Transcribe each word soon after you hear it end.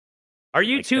Are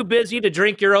you too busy to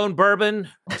drink your own bourbon?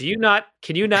 Can you not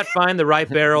find the right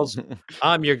barrels?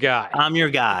 I'm your guy. I'm your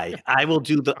guy. I will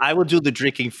do the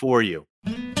drinking for you.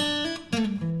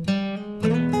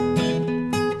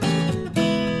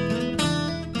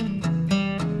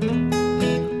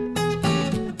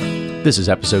 This is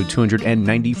episode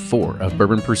 294 of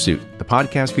Bourbon Pursuit, the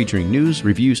podcast featuring news,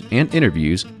 reviews, and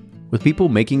interviews with people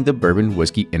making the bourbon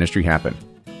whiskey industry happen.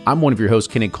 I'm one of your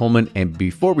hosts, Kenny Coleman, and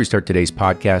before we start today's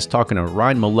podcast talking to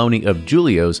Ryan Maloney of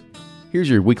Julio's, here's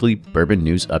your weekly bourbon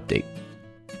news update.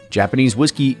 Japanese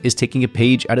whiskey is taking a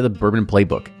page out of the bourbon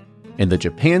playbook, and the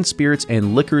Japan Spirits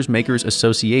and Liquors Makers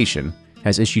Association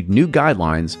has issued new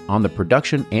guidelines on the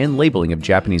production and labeling of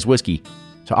Japanese whiskey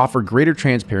to offer greater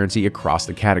transparency across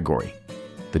the category.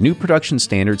 The new production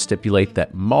standards stipulate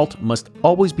that malt must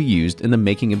always be used in the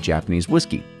making of Japanese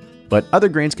whiskey, but other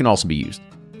grains can also be used.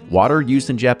 Water used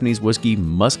in Japanese whiskey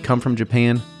must come from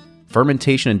Japan.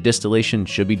 Fermentation and distillation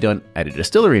should be done at a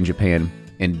distillery in Japan,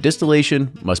 and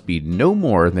distillation must be no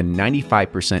more than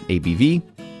 95% ABV.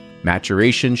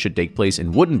 Maturation should take place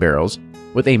in wooden barrels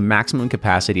with a maximum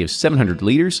capacity of 700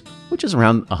 liters, which is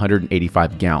around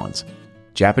 185 gallons.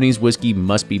 Japanese whiskey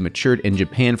must be matured in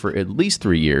Japan for at least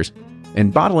 3 years,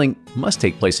 and bottling must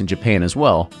take place in Japan as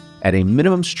well at a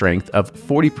minimum strength of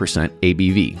 40%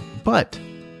 ABV. But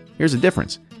here's the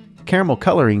difference. Caramel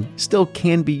coloring still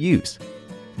can be used.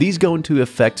 These go into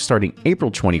effect starting April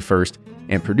 21st,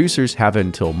 and producers have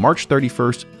until March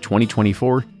 31st,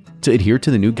 2024 to adhere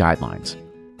to the new guidelines.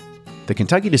 The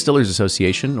Kentucky Distillers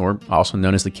Association, or also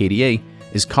known as the KDA,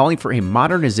 is calling for a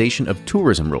modernization of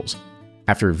tourism rules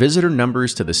after visitor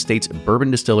numbers to the state's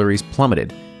bourbon distilleries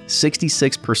plummeted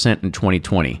 66% in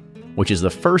 2020, which is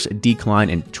the first decline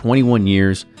in 21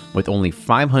 years with only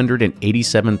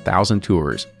 587,000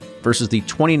 tours versus the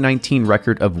 2019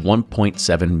 record of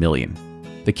 1.7 million.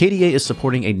 The KDA is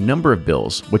supporting a number of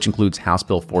bills, which includes House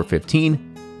Bill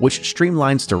 415, which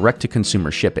streamlines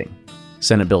direct-to-consumer shipping,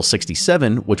 Senate Bill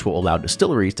 67, which will allow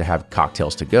distilleries to have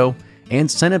cocktails to go, and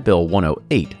Senate Bill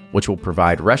 108, which will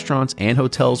provide restaurants and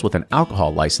hotels with an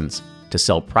alcohol license to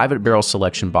sell private barrel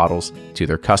selection bottles to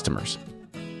their customers.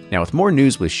 Now, with more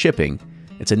news with shipping,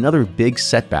 it's another big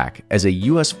setback as a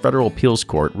U.S. federal appeals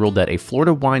court ruled that a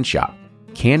Florida wine shop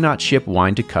cannot ship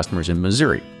wine to customers in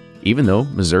Missouri, even though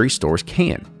Missouri stores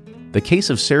can. The case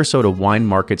of Sarasota Wine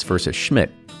Markets versus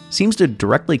Schmidt seems to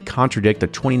directly contradict the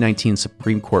 2019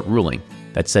 Supreme Court ruling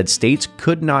that said states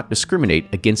could not discriminate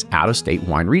against out-of-state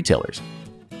wine retailers.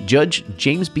 Judge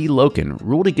James B. Loken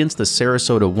ruled against the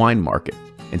Sarasota Wine Market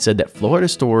and said that Florida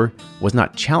store was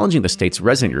not challenging the state's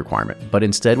residency requirement, but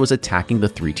instead was attacking the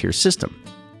three-tier system.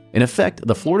 In effect,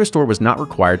 the Florida store was not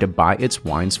required to buy its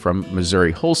wines from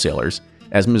Missouri wholesalers,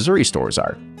 as Missouri stores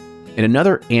are. In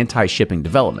another anti-shipping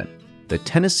development, the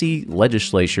Tennessee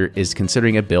legislature is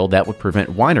considering a bill that would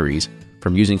prevent wineries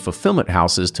from using fulfillment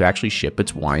houses to actually ship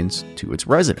its wines to its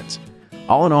residents.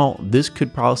 All in all, this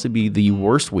could possibly be the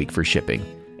worst week for shipping,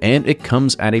 and it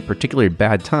comes at a particularly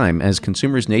bad time as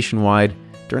consumers nationwide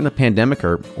during the pandemic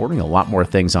are ordering a lot more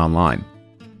things online.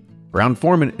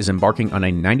 Brown-Forman is embarking on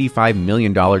a $95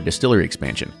 million distillery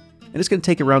expansion, and it's going to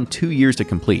take around 2 years to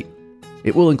complete.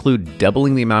 It will include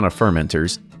doubling the amount of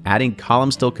fermenters, adding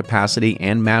column still capacity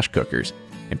and mash cookers,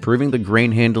 improving the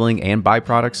grain handling and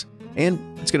byproducts, and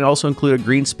it's going to also include a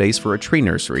green space for a tree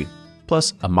nursery,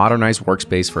 plus a modernized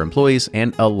workspace for employees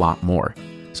and a lot more.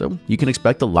 So you can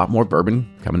expect a lot more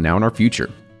bourbon coming now in our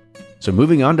future. So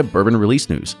moving on to bourbon release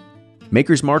news.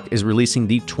 Maker's Mark is releasing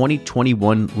the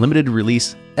 2021 limited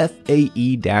release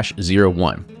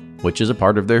FAE-01, which is a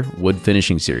part of their wood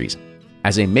finishing series.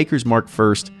 As a Maker's Mark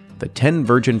first, the 10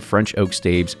 virgin French oak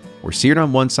staves were seared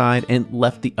on one side and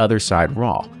left the other side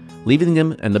raw, leaving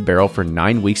them in the barrel for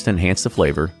 9 weeks to enhance the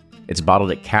flavor. It's bottled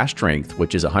at cask strength,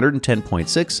 which is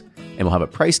 110.6, and will have a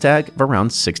price tag of around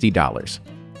 $60.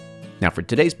 Now for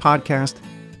today's podcast,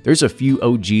 there's a few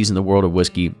OGs in the world of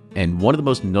whiskey, and one of the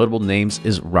most notable names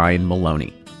is Ryan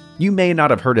Maloney. You may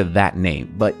not have heard of that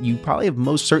name, but you probably have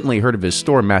most certainly heard of his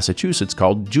store in Massachusetts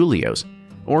called Julio's,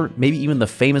 or maybe even the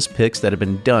famous picks that have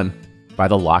been done by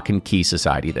the Lock and Key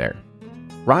Society there.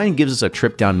 Ryan gives us a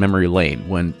trip down memory lane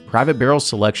when private barrel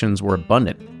selections were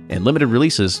abundant and limited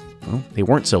releases, well, they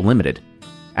weren't so limited.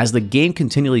 As the game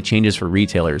continually changes for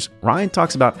retailers, Ryan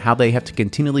talks about how they have to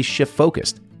continually shift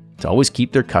focus to always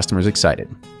keep their customers excited.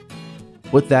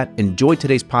 With that, enjoy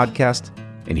today's podcast,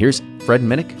 and here's Fred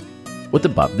Minnick with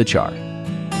Above the Char.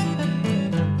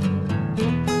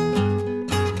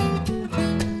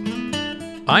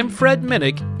 I'm Fred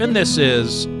Minnick, and this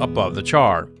is Above the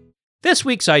Char. This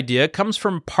week's idea comes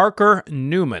from Parker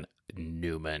Newman.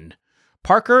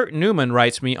 Parker Newman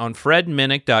writes me on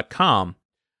fredminnick.com.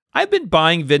 I've been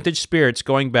buying vintage spirits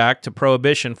going back to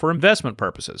Prohibition for investment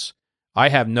purposes. I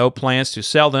have no plans to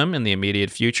sell them in the immediate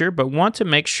future, but want to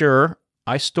make sure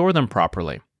I store them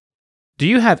properly. Do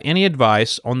you have any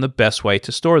advice on the best way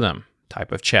to store them?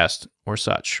 Type of chest or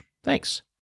such. Thanks.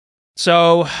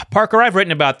 So, Parker, I've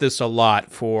written about this a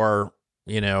lot for,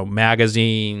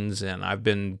 magazines, and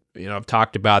I've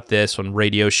talked about this on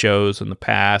radio shows in the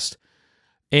past.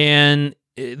 And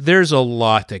there's a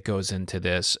lot that goes into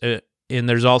this. And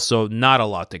there's also not a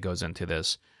lot that goes into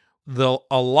this.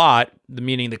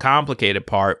 Meaning the complicated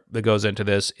part that goes into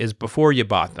this, is before you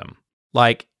bought them.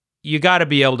 Like, you got to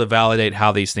be able to validate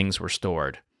how these things were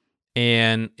stored.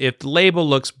 And if the label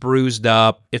looks bruised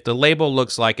up, if the label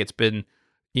looks like it's been,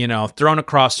 thrown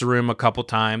across the room a couple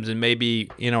times, and maybe,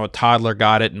 a toddler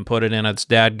got it and put it in its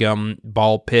dadgum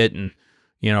ball pit and,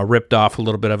 ripped off a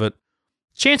little bit of it,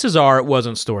 chances are it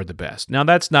wasn't stored the best. Now,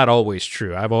 that's not always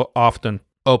true. I've often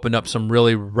opened up some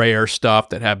really rare stuff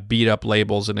that have beat up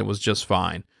labels and it was just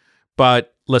fine.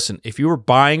 But listen, if you were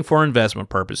buying for investment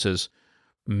purposes,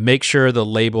 make sure the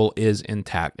label is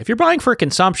intact. If you're buying for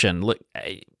consumption,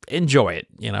 enjoy it,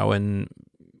 and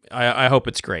I hope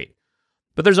it's great.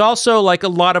 But there's also like a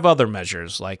lot of other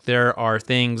measures. Like there are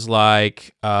things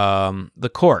like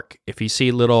the cork. If you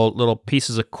see little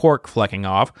pieces of cork flecking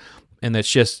off, and it's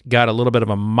just got a little bit of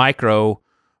a micro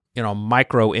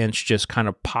inch just kind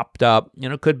of popped up,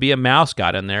 could be a mouse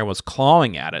got in there, was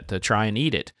clawing at it to try and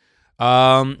eat it.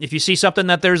 If you see something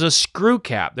that there was a screw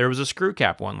cap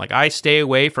one. Like I stay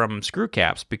away from screw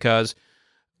caps because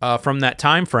from that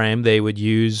time frame, they would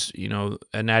use,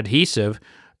 an adhesive,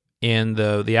 and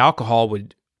the alcohol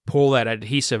would pull that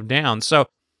adhesive down. So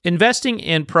investing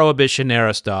in Prohibition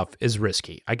era stuff is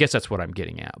risky. I guess that's what I'm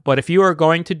getting at. But if you are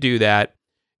going to do that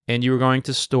and you are going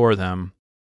to store them,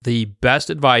 the best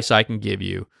advice I can give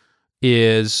you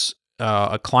is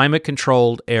a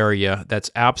climate-controlled area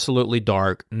that's absolutely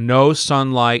dark, no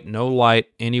sunlight, no light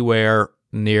anywhere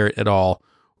near it at all,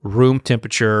 room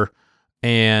temperature,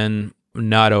 and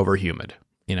not over humid.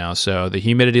 So the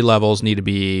humidity levels need to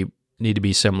be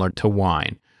similar to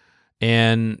wine,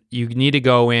 and you need to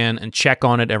go in and check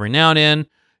on it every now and then.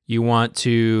 You want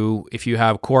to, if you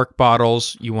have cork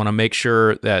bottles, you want to make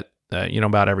sure that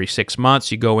about every 6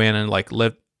 months you go in and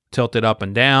tilt it up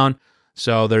and down.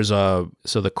 So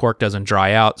so the cork doesn't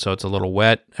dry out, so it's a little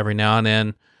wet every now and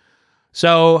then.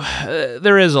 So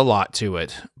there is a lot to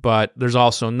it, but there's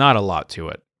also not a lot to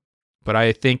it. But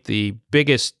I think the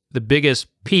biggest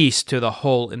piece to the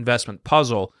whole investment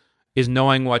puzzle is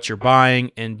knowing what you're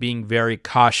buying and being very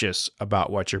cautious about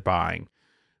what you're buying.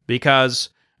 Because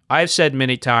I've said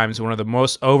many times, one of the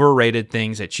most overrated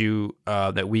things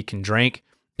that we can drink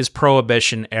is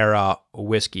Prohibition era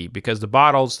whiskey, because the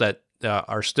bottles that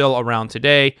are still around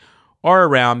today are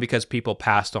around because people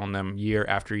passed on them year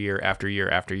after year after year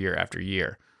after year after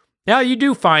year. Now, you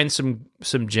do find some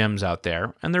gems out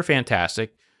there, and they're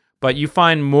fantastic, but you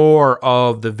find more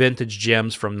of the vintage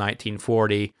gems from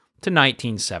 1940 to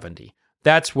 1970.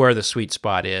 That's where the sweet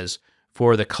spot is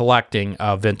for the collecting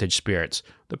of vintage spirits.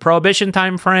 The Prohibition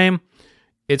time frame,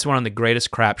 it's one of the greatest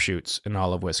crapshoots in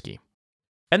all of whiskey.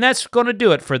 And that's going to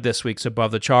do it for this week's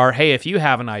Above the Char. Hey, if you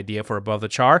have an idea for Above the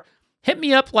Char, hit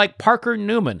me up like Parker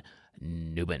Newman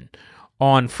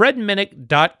on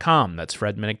fredminnick.com. That's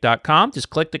fredminnick.com. Just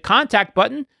click the contact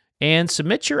button and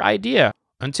submit your idea.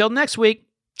 Until next week,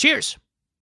 cheers.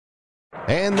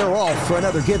 And they're off for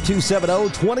another Give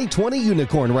 270 2020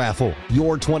 Unicorn Raffle.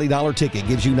 Your $20 ticket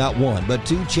gives you not one, but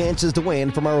two chances to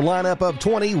win from our lineup of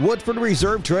 20 Woodford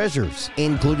Reserve treasures,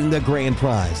 including the grand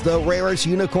prize, the rarest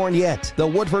unicorn yet, the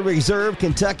Woodford Reserve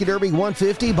Kentucky Derby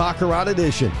 150 Baccarat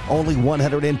Edition. Only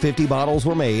 150 bottles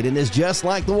were made and is just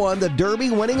like the one the Derby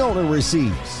winning owner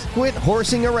receives. Quit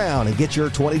horsing around and get your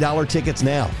 $20 tickets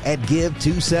now at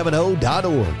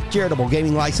give270.org. Charitable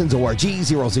Gaming License ORG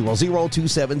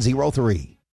 0002703.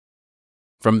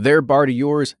 From their bar to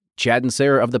yours, Chad and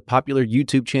Sarah of the popular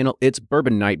YouTube channel It's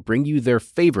Bourbon Night bring you their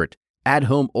favorite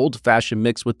at-home old-fashioned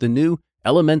mix with the new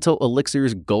Elemental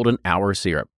Elixirs Golden Hour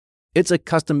Syrup. It's a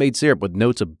custom-made syrup with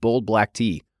notes of bold black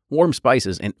tea, warm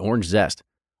spices, and orange zest.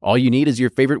 All you need is your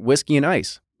favorite whiskey and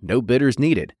ice. No bitters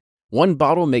needed. One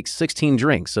bottle makes 16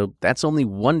 drinks, so that's only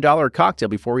 $1 a cocktail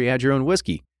before you add your own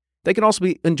whiskey. They can also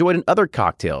be enjoyed in other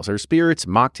cocktails or spirits,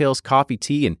 mocktails, coffee,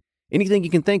 tea, and anything you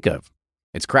can think of.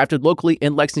 It's crafted locally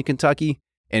in Lexington, Kentucky,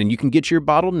 and you can get your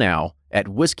bottle now at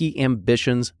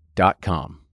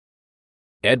whiskeyambitions.com.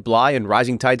 Ed Bly and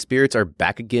Rising Tide Spirits are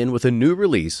back again with a new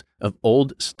release of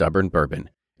Old Stubborn Bourbon.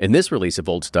 And this release of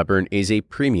Old Stubborn is a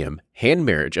premium hand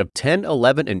marriage of 10,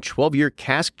 11, and 12-year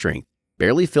cask strength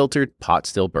barely filtered pot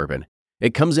still bourbon.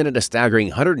 It comes in at a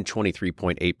staggering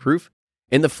 123.8 proof,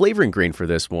 and the flavoring grain for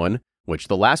this one, which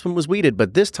the last one was wheated,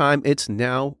 but this time it's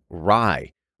now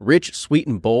rye. Rich, sweet,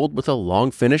 and bold with a long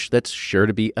finish that's sure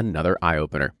to be another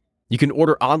eye-opener. You can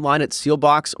order online at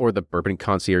Sealbox or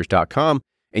thebourbonconcierge.com,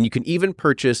 and you can even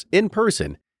purchase in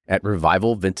person at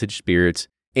Revival Vintage Spirits,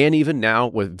 and even now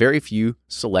with very few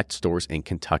select stores in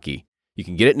Kentucky. You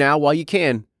can get it now while you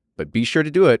can, but be sure to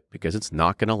do it because it's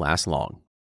not going to last long.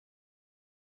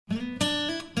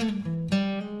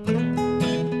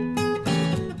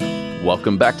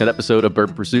 Welcome back to an episode of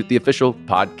Bourbon Pursuit, the official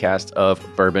podcast of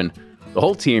bourbon. The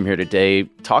whole team here today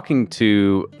talking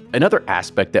to another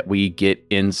aspect that we get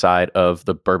inside of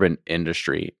the bourbon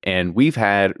industry. And we've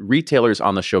had retailers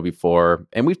on the show before,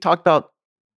 and we've talked about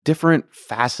different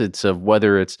facets of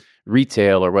whether it's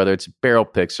retail or whether it's barrel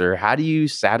picks or how do you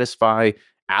satisfy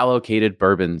allocated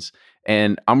bourbons.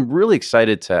 And I'm really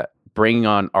excited to bring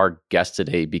on our guest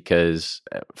today because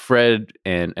Fred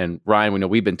and Ryan, we know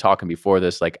we've been talking before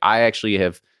this. Like, I actually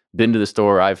have been to the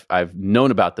store. I've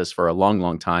known about this for a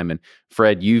long time. And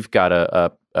Fred, you've got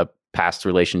a past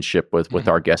relationship with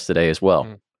our guest today as well.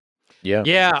 Yeah.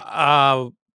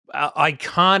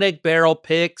 Iconic barrel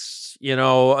picks,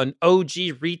 an OG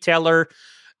retailer.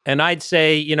 And I'd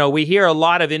say, we hear a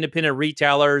lot of independent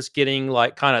retailers getting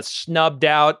like kind of snubbed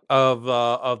out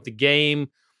of the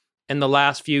game in the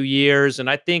last few years. And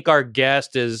I think our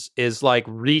guest is like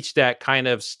reached that kind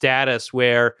of status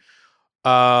where,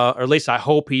 or at least I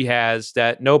hope he has,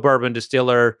 that no bourbon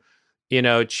distiller,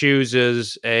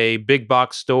 chooses a big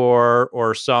box store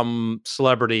or some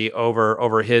celebrity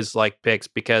over his like picks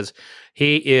because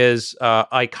he is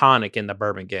iconic in the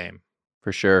bourbon game.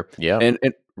 For sure. Yeah. And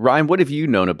Ryan, what have you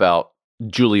known about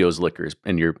Julio's Liquors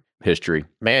in your history?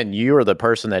 Man, you were the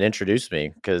person that introduced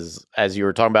me because as you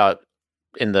were talking about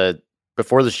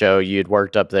before the show, you'd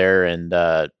worked up there and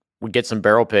we'd get some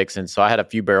barrel picks. And so I had a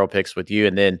few barrel picks with you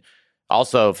and then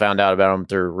also found out about them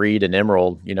through Reed and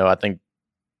Emerald. I think,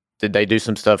 did they do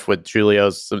some stuff with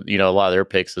Julio's, a lot of their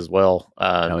picks as well?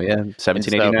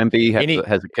 1789B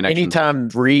has a connection. Anytime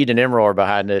Reed and Emerald are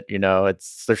behind it,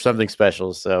 there's something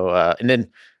special. So, and then,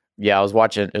 I was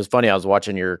watching, it was funny, I was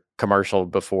watching your commercial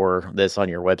before this on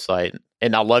your website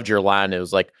and I loved your line. It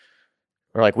was like,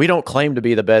 we don't claim to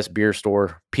be the best beer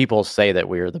store. People say that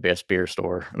we are the best beer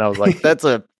store. And I was like, that's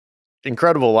a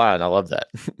incredible line. I love that.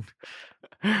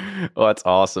 Well, that's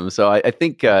awesome. So I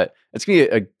think it's going to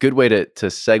be a good way to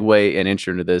segue and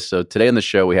intro into this. So today on the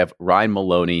show, we have Ryan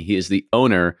Maloney. He is the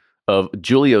owner of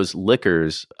Julio's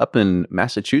Liquors up in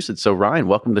Massachusetts. So Ryan,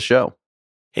 welcome to the show.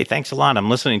 Hey, thanks a lot. I'm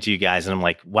listening to you guys and I'm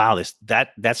like, wow,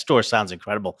 that store sounds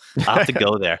incredible. I'll have to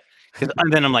go there. And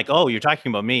then I'm like, oh, you're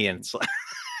talking about me. And it's like,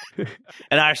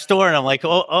 and our store. And I'm like,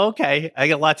 oh, okay. I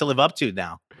got a lot to live up to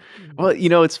now. Well,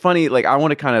 it's funny. Like, I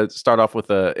want to kind of start off with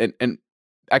and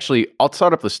actually, I'll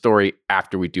start up the story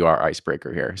after we do our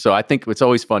icebreaker here. So I think it's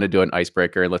always fun to do an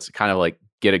icebreaker, and let's kind of like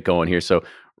get it going here. So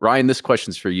Ryan, this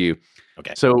question's for you.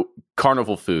 Okay. So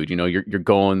carnival food, you're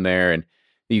going there, and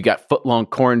you got foot-long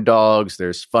corn dogs.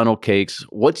 There's funnel cakes.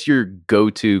 What's your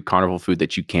go-to carnival food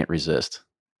that you can't resist?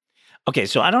 Okay,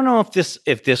 so I don't know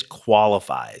if this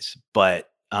qualifies, but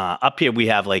up here we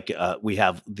have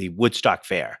the Woodstock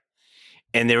Fair,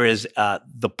 and there is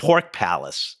the Pork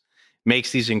Palace.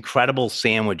 Makes these incredible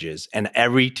sandwiches, and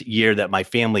every year that my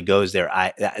family goes there,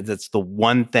 that's the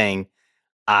one thing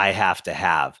I have to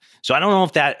have. So I don't know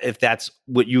if that's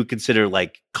what you would consider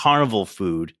like carnival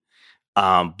food,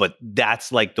 but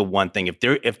that's like the one thing.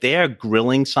 If they are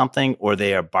grilling something or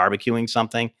they are barbecuing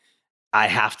something, I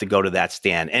have to go to that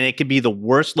stand, and it could be the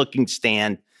worst looking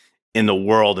stand in the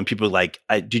world, and people are like,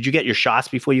 "Did you get your shots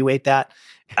before you ate that?"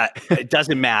 It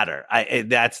doesn't matter.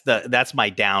 That's my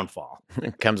downfall.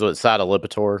 It comes with a side of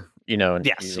Lipitor, And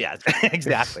yes,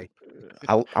 exactly.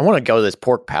 I want to go to this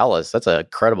Pork Palace. That's an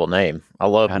incredible name. I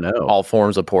love all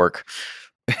forms of pork.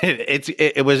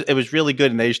 It was really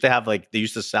good, and they used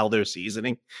to sell their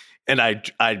seasoning, and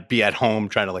I'd be at home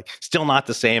trying to still not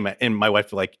the same, and my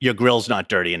wife would like, your grill's not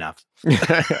dirty enough.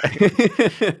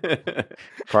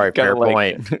 Probably fair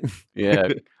point. Yeah,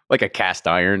 like a cast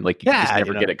iron, you just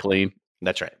never get it clean.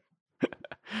 That's right.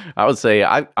 I would say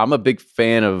I'm a big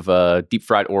fan of deep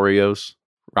fried Oreos.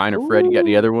 Ryan or Fred, you got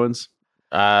any other ones?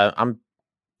 I'm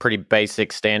pretty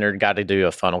basic standard. Got to do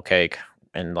a funnel cake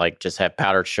and just have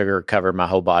powdered sugar cover my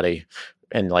whole body,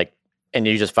 and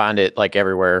you just find it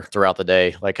everywhere throughout the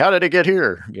day. How did it get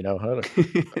here?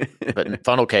 But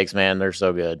funnel cakes, man, they're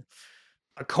so good.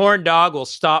 A corn dog will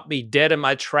stop me dead in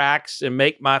my tracks and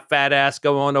make my fat ass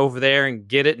go on over there and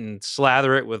get it and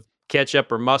slather it with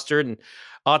ketchup or mustard. And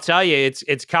I'll tell you,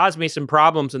 it's caused me some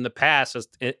problems in the past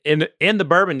in the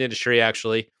bourbon industry.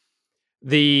 Actually, for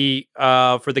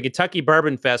the Kentucky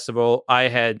Bourbon Festival,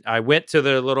 I went to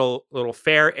the little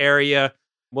fair area.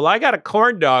 Well, I got a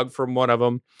corn dog from one of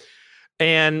them,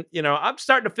 and I'm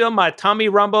starting to feel my tummy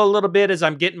rumble a little bit as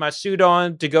I'm getting my suit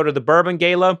on to go to the bourbon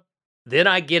gala. Then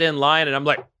I get in line, and I'm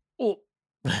like, oh,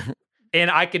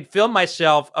 and I can feel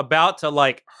myself about to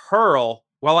like hurl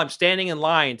while I'm standing in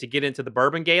line to get into the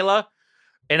bourbon gala.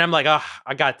 And I'm like,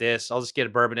 I got this. I'll just get a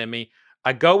bourbon in me.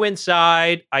 I go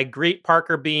inside, I greet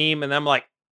Parker Beam, and I'm like,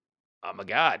 oh my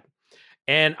God.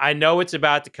 And I know it's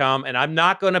about to come, and I'm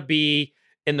not going to be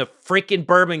in the freaking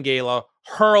bourbon gala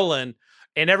hurling,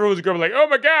 and everyone's going to be like, oh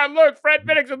my God, look, Fred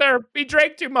Penix in there. He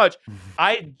drank too much.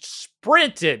 I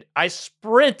sprinted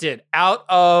out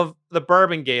of the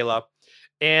bourbon gala,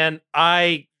 and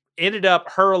I ended up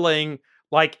hurling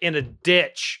like in a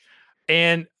ditch.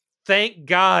 And thank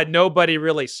God nobody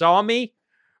really saw me.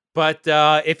 But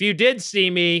if you did see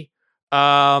me,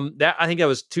 that I think that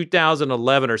was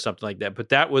 2011 or something like that. But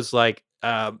that was like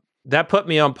that put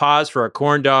me on pause for a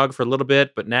corn dog for a little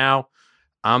bit. But now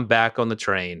I'm back on the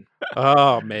train.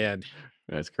 Oh man,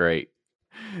 that's great.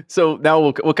 So now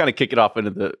we'll kind of kick it off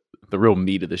into the real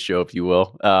meat of the show, if you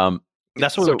will.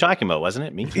 That's what we were talking about, wasn't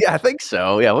it? Me? Yeah, I think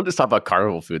so. Yeah, we'll just talk about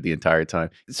carnival food the entire time.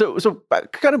 So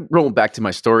kind of rolling back to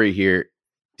my story here.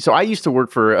 So I used to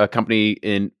work for a company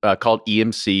called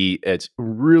EMC. It's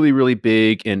really, really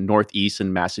big in Northeast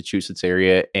and Massachusetts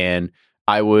area. And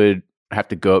I would have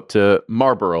to go up to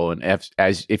Marlboro. And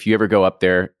if you ever go up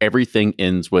there, everything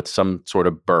ends with some sort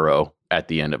of borough at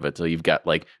the end of it. So you've got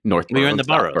like North Borough. We're in the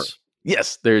boroughs.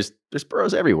 Yes, there's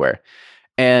boroughs everywhere.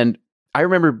 And I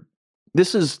remember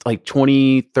this is like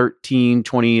 2013,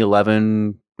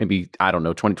 2011, maybe, I don't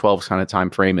know, 2012 kind of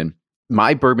time frame. And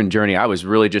my bourbon journey, I was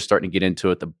really just starting to get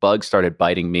into it. The bug started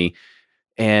biting me,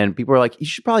 and people were like, you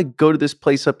should probably go to this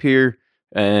place up here.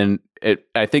 And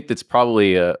I think that's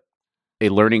probably a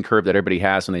learning curve that everybody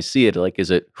has when they see it. Like, is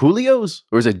it Julio's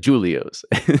or is it Julio's?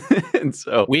 And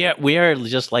so we are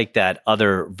just like that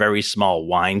other very small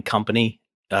wine company,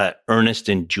 Ernest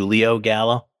and Julio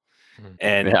Gallo.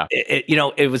 And yeah.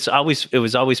 It was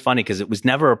always funny because it was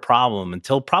never a problem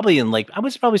until probably in I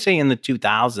was probably saying in the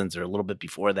 2000s or a little bit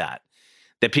before that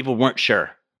people weren't sure.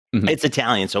 Mm-hmm. It's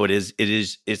Italian, so it's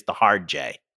the hard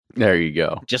J. There you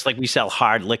go. Just like we sell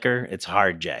hard liquor, it's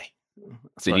hard J.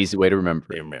 It's an easy way to remember.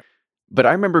 But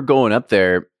I remember going up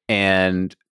there,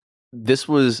 and this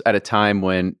was at a time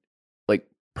when like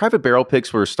private barrel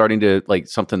picks were starting to like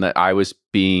something that I was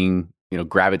being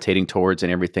gravitating towards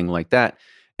and everything like that.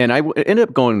 And I ended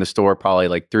up going to the store probably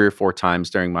like 3 or 4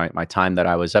 times during my time that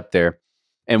I was up there.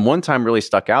 And one time really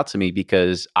stuck out to me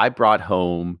because I brought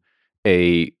home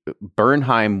a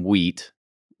Bernheim wheat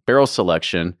barrel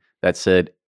selection that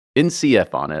said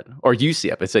NCF on it, or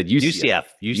UCF. It said UCF.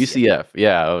 UCF.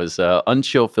 Yeah, it was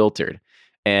unchill filtered.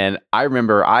 And I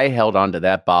remember I held on to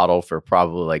that bottle for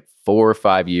probably like 4 or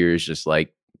 5 years, just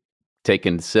like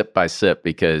taking sip by sip,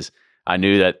 because I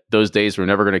knew that those days were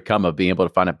never going to come of being able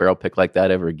to find a barrel pick like that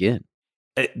ever again.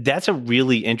 That's a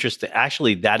really interesting,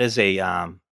 actually, that is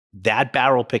that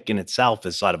barrel pick in itself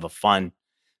is sort of a fun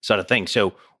sort of thing.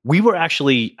 So we were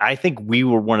actually, I think we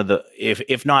were one of the,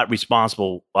 if not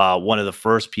responsible, one of the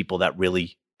first people that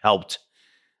really helped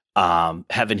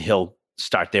Heaven Hill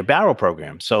start their barrel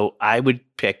program. So I would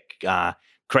pick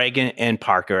Craig and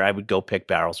Parker. I would go pick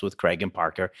barrels with Craig and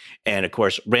Parker. And of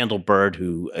course, Randall Bird,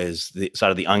 who is sort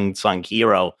of the unsung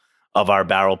hero of our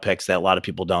barrel picks that a lot of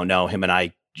people don't know. Him and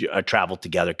I traveled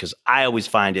together because I always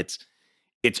find it's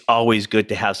always good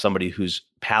to have somebody whose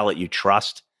palate you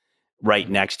trust right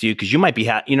next to you, because you might be,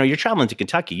 you're traveling to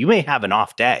Kentucky. You may have an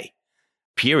off day,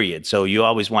 period. So you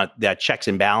always want that checks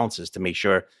and balances to make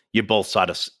sure you're both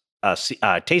sort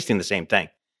of tasting the same thing.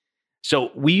 So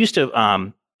we used to,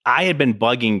 I had been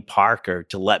bugging Parker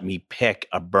to let me pick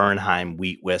a Bernheim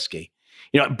wheat whiskey.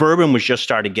 Bourbon was just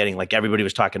started getting, like, everybody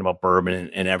was talking about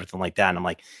bourbon and everything like that. And I'm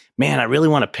like, man, I really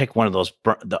want to pick one of those.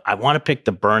 I want to pick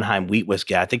the Bernheim wheat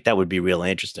whiskey. I think that would be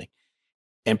really interesting.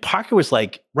 And Parker was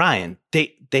like, Ryan,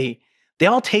 they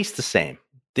all taste the same.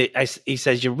 He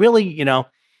says, you really,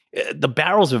 the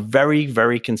barrels are very,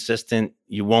 very consistent.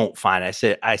 You won't find. I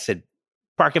said,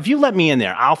 Parker, if you let me in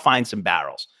there, I'll find some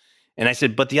barrels. And I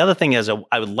said, but the other thing is,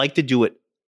 I would like to do it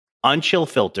unchill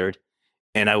filtered,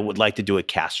 and I would like to do it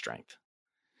cast strength.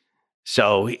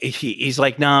 So he's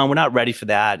like, no, we're not ready for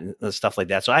that, and stuff like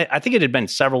that. So I think it had been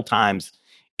several times,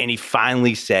 and he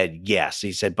finally said yes.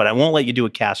 He said, but I won't let you do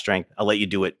it cast strength. I'll let you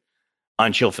do it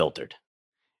unchill filtered.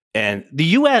 And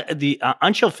the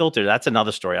unchill filtered, that's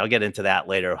another story. I'll get into that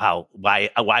later, why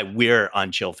we're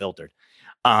unchill filtered.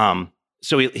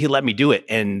 So he let me do it.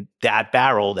 And that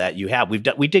barrel that you have,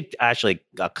 we did actually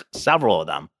several of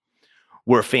them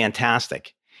were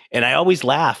fantastic. And I always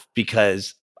laugh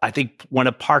because I think one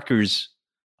of Parker's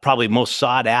probably most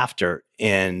sought after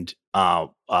and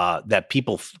that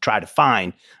people try to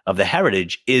find of the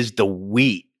heritage is the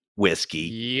wheat whiskey.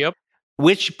 Yep.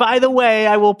 Which, by the way,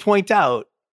 I will point out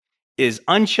is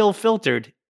unchill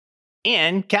filtered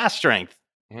and cask strength.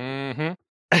 Mm-hmm.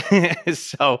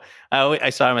 So I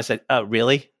saw him. I said,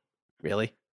 "Really?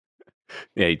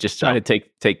 Yeah, you just trying to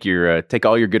take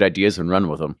all your good ideas and run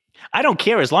with them. I don't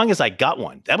care as long as I got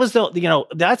one." That was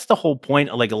that's the whole point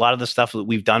of like a lot of the stuff that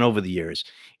we've done over the years.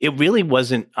 It really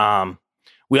wasn't.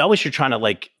 We always are trying to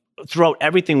like throughout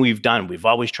everything we've done. We've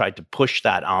always tried to push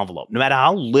that envelope, no matter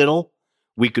how little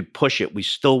we could push it. We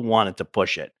still wanted to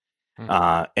push it.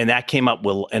 And that came up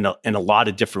in a lot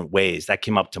of different ways. That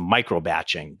came up to micro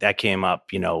batching. That came up,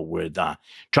 with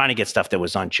trying to get stuff that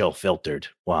was unchill filtered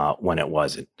when it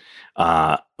wasn't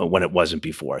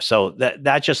before. So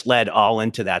that just led all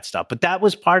into that stuff. But that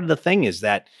was part of the thing, is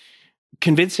that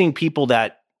convincing people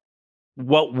that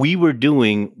what we were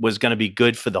doing was going to be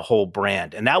good for the whole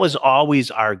brand. And that was always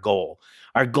our goal.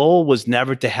 Our goal was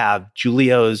never to have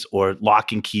Julio's or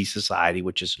Lock and Key Society,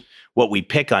 which is what we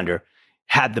pick under,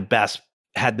 had the best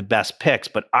picks,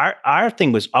 but our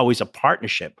thing was always a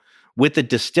partnership with the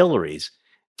distilleries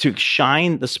to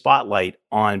shine the spotlight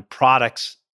on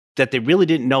products that they really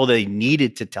didn't know they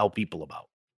needed to tell people about.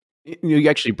 You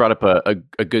actually brought up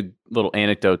a good little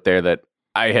anecdote there that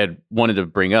I had wanted to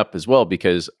bring up as well,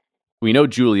 because we know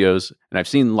Julio's and I've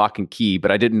seen Lock and Key,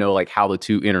 but I didn't know like how the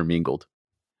two intermingled.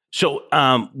 So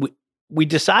we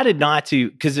decided not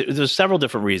to, because there's several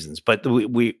different reasons, but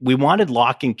we wanted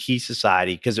Lock and Key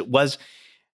Society because it was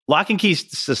Lock and Key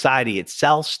Society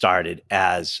itself started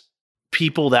as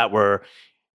people that were,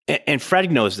 and Fred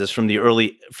knows this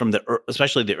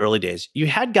especially the early days. You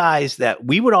had guys that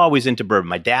we were always into bourbon.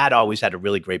 My dad always had a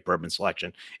really great bourbon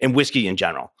selection and whiskey in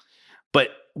general. But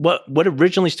what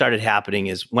originally started happening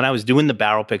is when I was doing the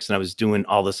barrel picks and I was doing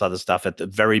all this other stuff at the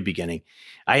very beginning,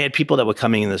 I had people that were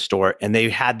coming in the store and they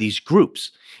had these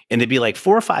groups and they'd be like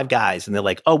 4 or 5 guys. And they're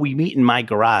like, "Oh, we meet in my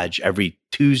garage every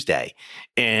Tuesday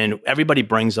and everybody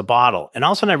brings a bottle." And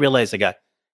all of a sudden I realized I got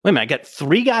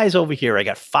 3 guys over here. I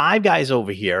got 5 guys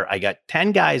over here. I got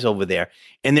 10 guys over there.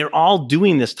 And they're all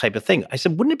doing this type of thing. I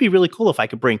said, wouldn't it be really cool if I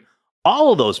could bring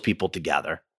all of those people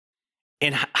together?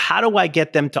 And how do I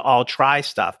get them to all try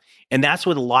stuff? And that's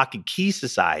where the Lock and Key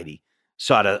Society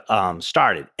sort of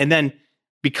started. And then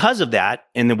because of that,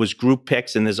 and there was group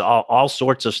picks and there's all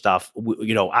sorts of stuff,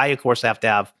 I, of course, have to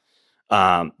have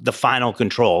the final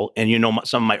control. And,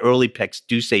 some of my early picks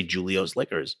do say Julio's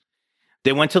Liquors.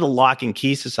 They went to the Lock and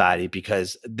Key Society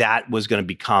because that was going to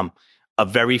become a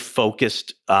very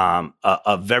focused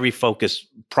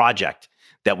project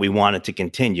that we wanted to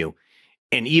continue.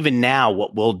 And even now,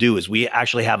 what we'll do is we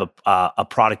actually have a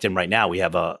product in right now. We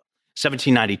have a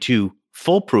 1792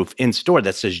 full proof in store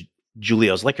that says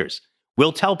Julio's Liquors.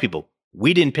 We'll tell people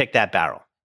we didn't pick that barrel.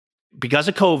 Because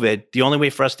of COVID, the only way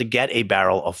for us to get a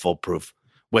barrel of full proof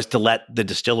was to let the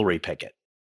distillery pick it.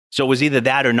 So it was either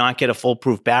that or not get a full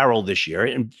proof barrel this year.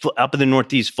 And up in the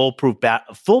Northeast, full proof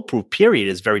period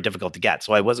is very difficult to get.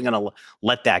 So I wasn't going to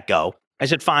let that go. I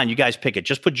said, fine, you guys pick it.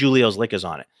 Just put Julio's Liquors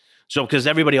on it. So, because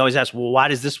everybody always asks, well, why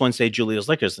does this one say Julio's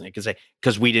Liquors? And they can say,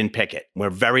 because we didn't pick it. We're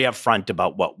very upfront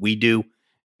about what we do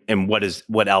and what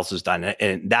else is done.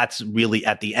 And that's really,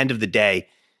 at the end of the day,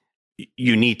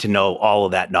 you need to know all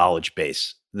of that knowledge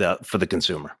base for the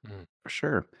consumer. For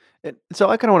sure. And so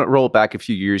I kind of want to roll back a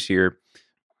few years here.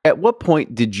 At what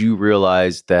point did you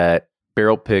realize that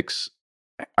barrel picks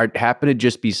happen to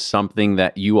just be something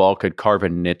that you all could carve a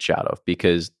niche out of?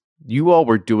 Because you all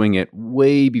were doing it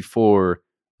way before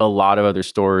a lot of other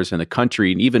stores in the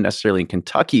country, and even necessarily in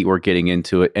Kentucky, were getting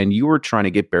into it, and you were trying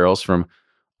to get barrels from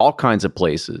all kinds of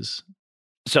places.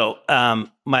 So I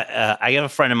have a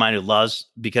friend of mine who loves,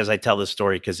 because I tell this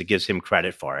story because it gives him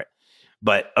credit for it.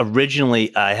 But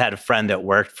originally, I had a friend that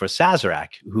worked for Sazerac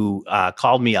who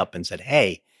called me up and said,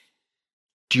 "Hey,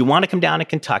 do you want to come down to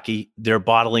Kentucky? They're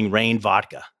bottling Reign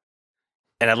vodka.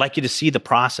 And I'd like you to see the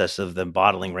process of them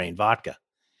bottling Reign vodka."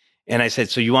 And I said,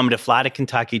 "So you want me to fly to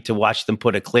Kentucky to watch them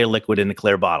put a clear liquid in a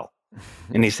clear bottle?"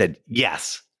 And he said,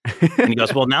 "Yes." And he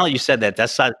goes, "Well, now that you said that,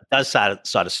 does sound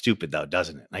sort of stupid though,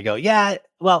 doesn't it?" And I go, "Yeah,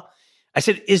 well," I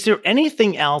said, "Is there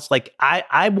anything else? Like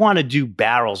I want to do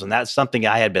barrels, and that's something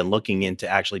I had been looking into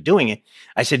actually doing it."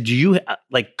 I said, "Do you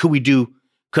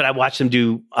could I watch them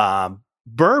do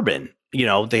bourbon?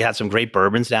 They had some great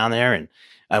bourbons down there, and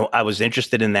I was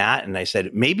interested in that." And I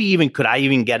said, "Maybe could I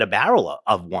even get a barrel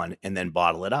of one and then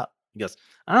bottle it up?" He goes,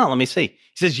 Oh, let me see. He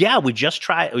says, yeah, we just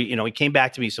tried, he came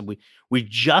back to me. He said, we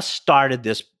just started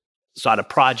this sort of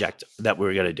project that we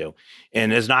were going to do.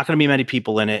 And there's not going to be many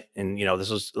people in it. And, this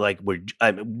was like, I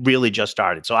really just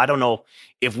started. So I don't know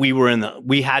if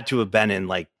we had to have been in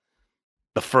like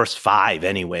the first 5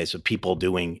 anyways of people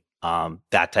doing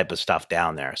that type of stuff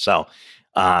down there. So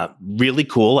really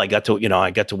cool. I got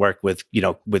to work with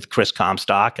Chris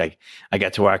Comstock. I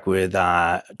got to work with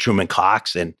Truman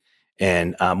Cox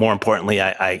and more importantly,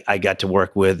 I got to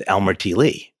work with Elmer T.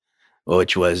 Lee,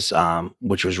 which was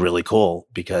really cool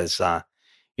because and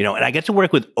I get to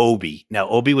work with Obie. Now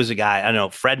Obie was a guy, I don't know,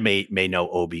 Fred may know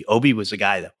Obie. Obie was a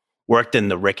guy that worked in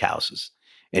the rick houses,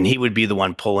 and he would be the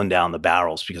one pulling down the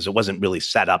barrels because it wasn't really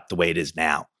set up the way it is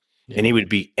now. Yeah.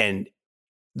 And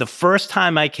the first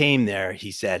time I came there,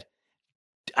 he said,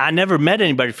 I never met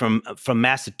anybody from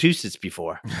Massachusetts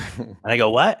before. And I go,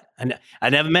 what? And I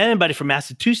never met anybody from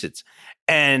Massachusetts.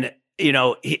 And,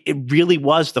 it really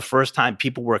was the first time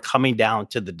people were coming down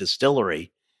to the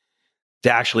distillery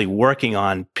to actually working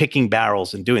on picking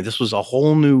barrels and doing this. Was a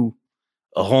whole new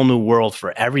world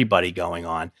for everybody going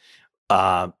on.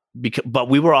 But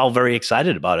we were all very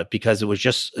excited about it because it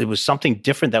was something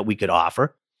different that we could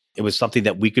offer. It was something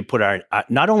that we could put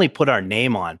not only put our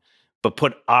name on, but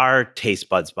put our taste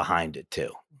buds behind it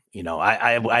too.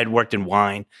 I had worked in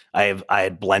wine. I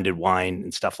had blended wine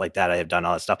and stuff like that. I have done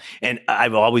all that stuff, and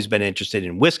I've always been interested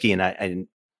in whiskey, and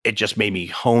it just made me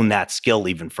hone that skill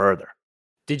even further.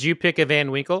 Did you pick a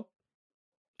Van Winkle?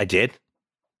 I did.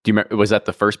 Do you remember? Was that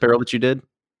the first barrel that you did?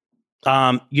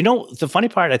 The funny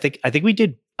part, I think we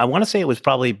did. I want to say it was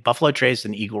probably Buffalo Trace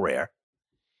and Eagle Rare,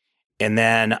 and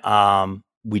then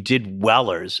we did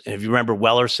Weller's. And if you remember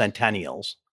Weller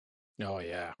Centennials. Oh,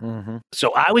 yeah. Mm-hmm.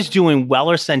 So I was doing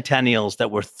Weller Centennials that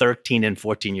were 13 and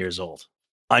 14 years old,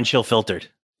 unchill filtered.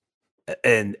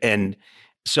 And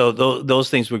so those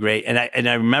things were great. And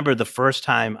I remember the first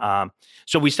time,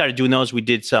 so we started doing those. We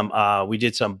did some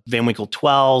Van Winkle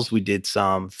 12s. We did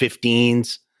some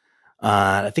 15s.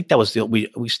 I think that was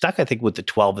we stuck, I think, with the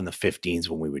 12 and the 15s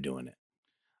when we were doing it.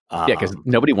 Yeah, because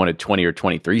nobody wanted 20 or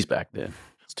 23s back then.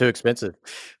 It's too expensive,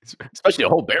 especially a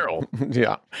whole barrel.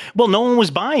 Yeah. Well, no one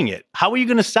was buying it. How are you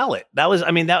going to sell it?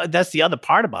 That's the other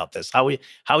part about this. How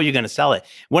are you going to sell it?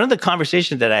 One of the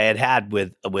conversations that I had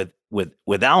with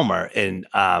Elmer, and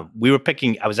I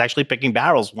was actually picking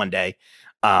barrels one day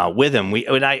with him.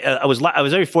 I was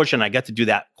very fortunate. I got to do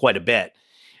that quite a bit.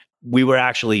 We were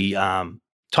actually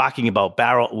talking about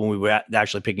barrel when we were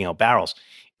actually picking out barrels.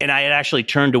 And I had actually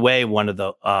turned away one of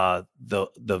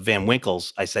the Van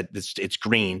Winkles. I said, it's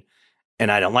green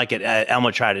and I don't like it.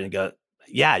 Elmer tried it and go,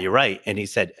 yeah, you're right. And he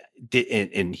said,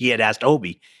 and he had asked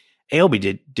Obie, hey, Obie,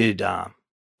 did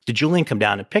Julian come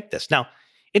down and pick this? Now,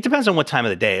 it depends on what time of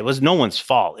the day. It was no one's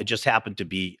fault. It just happened to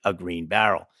be a green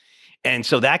barrel. And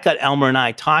so that got Elmer and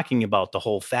I talking about the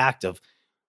whole fact of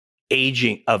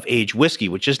aged whiskey,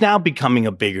 which is now becoming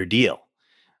a bigger deal.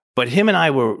 But him and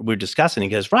I were discussing. He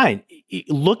goes, Ryan,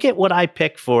 look at what I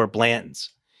pick for Blanton's.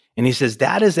 And he says,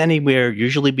 that is anywhere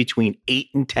usually between 8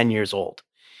 and 10 years old.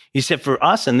 He said, for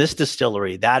us in this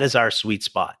distillery, that is our sweet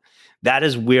spot. That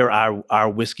is where our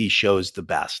whiskey shows the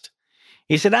best.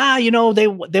 He said, they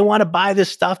want to buy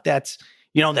this stuff that's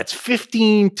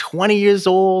 15, 20 years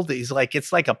old. He's like,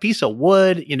 it's like a piece of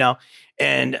wood,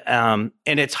 and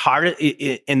it's hard.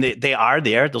 And they are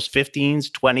there. Those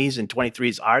 15s, 20s, and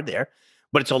 23s are there.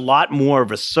 But it's a lot more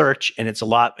of a search, and it's a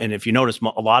lot. And if you notice,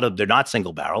 a lot of they're not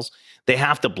single barrels. They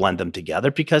have to blend them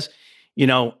together because,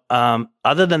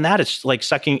 other than that, it's like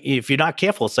sucking. If you're not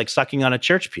careful, it's like sucking on a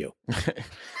church pew.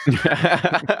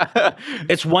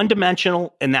 It's one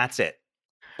dimensional, and that's it.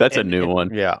 That's a new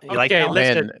one. Yeah. Okay,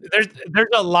 listen. There's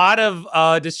a lot of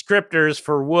descriptors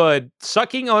for wood.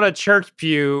 Sucking on a church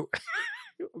pew.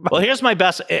 Well, here's my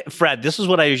best, Fred. This is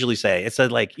what I usually say. It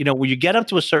said, like, when you get up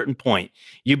to a certain point,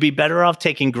 you'd be better off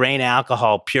taking grain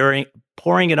alcohol,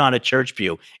 pouring it on a church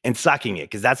pew, and sucking it,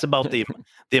 because that's about the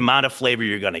amount of flavor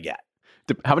you're going to get.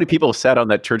 How many people sat on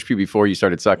that church pew before you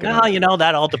started sucking? Well,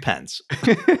 that all depends.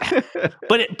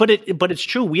 but it's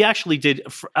true. We actually did.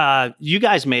 You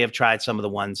guys may have tried some of the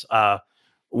ones.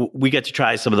 We get to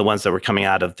try some of the ones that were coming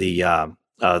out of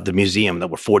the museum that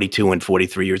were 42 and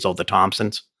 43 years old. The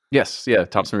Thompsons. Yes, yeah,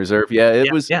 Thompson Reserve. Yeah,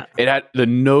 it was. Yeah. It had the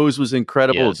nose was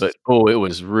incredible, yes. But it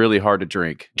was really hard to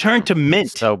drink. Turned to mint.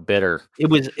 So bitter.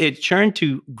 It turned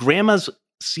to Grandma's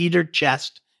cedar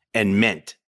chest and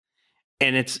mint,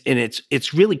 and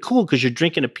it's really cool because you're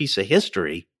drinking a piece of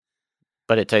history.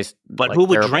 But it tastes. But like who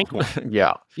would terrible. drink one?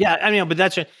 Yeah. But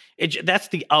that's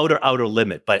the outer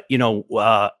limit. But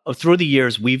through the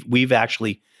years, we've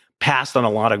actually passed on a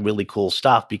lot of really cool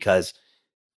stuff because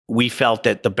we felt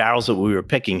that the barrels that we were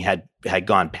picking had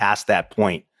gone past that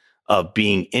point of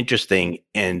being interesting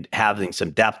and having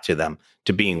some depth to them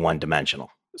to being one-dimensional.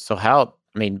 So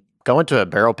going to a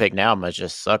barrel pick now must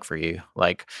just suck for you.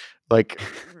 Like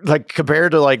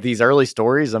compared to like these early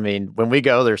stories, I mean, when we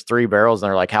go, there's 3 barrels and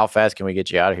they're like, how fast can we get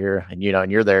you out of here? And,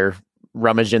 and you're there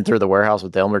rummaging through the warehouse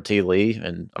with Elmer T. Lee.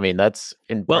 And I mean, that's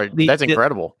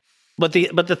incredible. But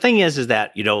the thing is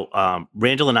that,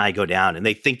 Randall and I go down and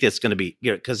they think that's going to be,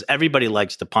 because everybody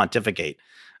likes to pontificate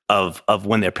of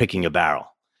when they're picking a barrel,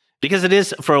 because it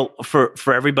is for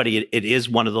everybody. It is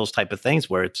one of those type of things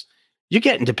where you're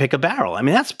getting to pick a barrel. I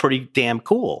mean, that's pretty damn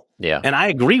cool. Yeah. And I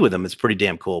agree with them. It's pretty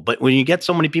damn cool. But when you get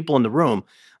so many people in the room,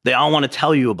 they all want to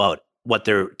tell you about what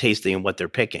they're tasting and what they're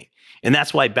picking. And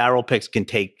that's why barrel picks can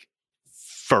take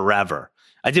forever.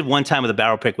 I did one time with a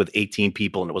barrel pick with 18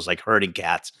 people and it was like herding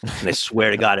cats. And I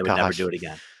swear to God, I would never do it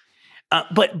again.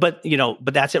 But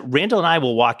that's it. Randall and I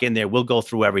will walk in there. We'll go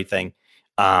through everything.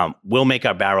 We'll make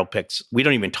our barrel picks. We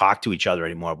don't even talk to each other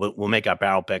anymore. We'll make our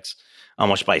barrel picks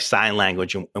almost by sign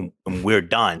language, and we're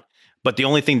done. But the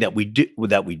only thing that we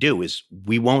do is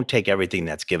we won't take everything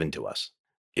that's given to us.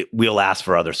 We'll ask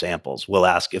for other samples. We'll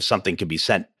ask if something could be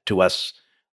sent to us.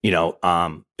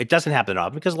 It doesn't happen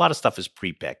often because a lot of stuff is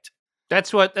pre-picked.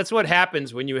 That's what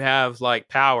happens when you have like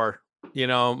power.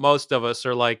 Most of us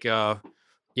are like, I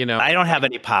don't have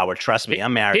any power. Trust me,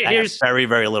 I'm married. I have very,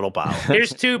 very little power.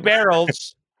 Here's 2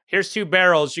 barrels.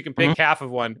 You can pick half of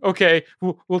one. Okay,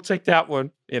 we'll take that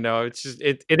one. It's just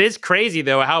it is crazy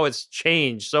though how it's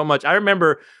changed so much. I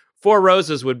remember Four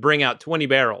Roses would bring out 20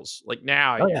 barrels. Like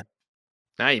now,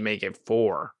 now you make it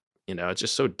 4. It's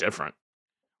just so different.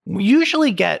 We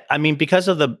usually get, because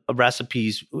of the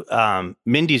recipes,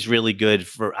 Mindy's really good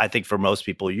I think for most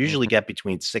people. You usually get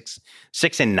between 6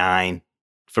 and 9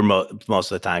 for most of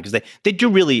the time, because they do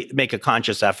really make a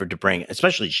conscious effort to bring,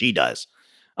 especially she does,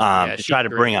 to try to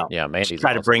bring out,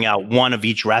 to bring out one of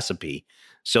each recipe,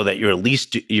 so that you're at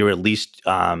least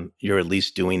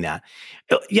doing that.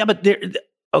 Yeah, but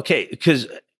because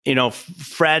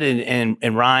Fred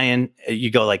and Ryan,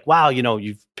 you go like, wow,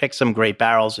 you've picked some great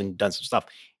barrels and done some stuff.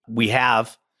 We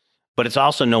have, but it's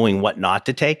also knowing what not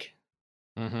to take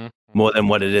more than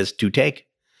what it is to take.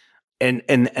 And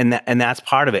that's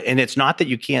part of it. And it's not that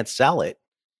you can't sell it.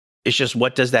 It's just,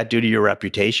 what does that do to your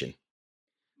reputation?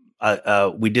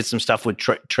 We did some stuff with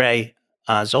Trey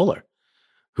Zoller,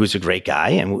 who's a great guy.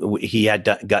 And he had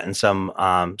gotten some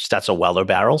Stetzel Weller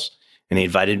barrels, and he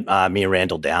invited me and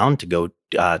Randall down to go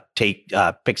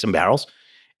pick some barrels.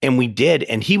 And we did.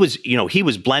 And he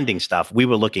was blending stuff. We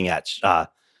were looking at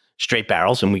straight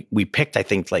barrels, and we picked, I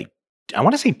think, like, I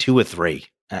want to say 2 or 3.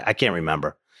 I can't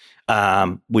remember.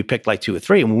 We picked like 2 or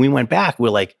 3. And when we went back, we're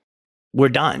like, we're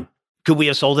done. Could we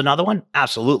have sold another one?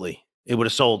 Absolutely. It would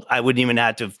have sold. I wouldn't even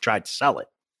have to have tried to sell it.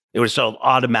 It would have sold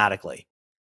automatically.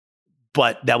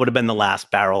 But that would have been the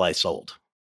last barrel I sold,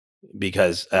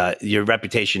 because your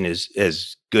reputation is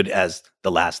as good as the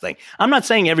last thing. I'm not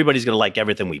saying everybody's going to like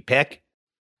everything we pick,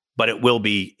 but it will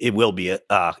be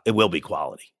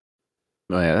quality.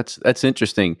 Oh yeah, that's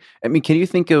interesting. Can you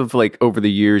think of like over the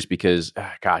years, because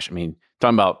talking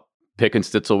about picking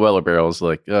Stitzel Weller barrels,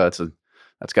 like that's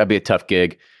got to be a tough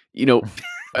gig.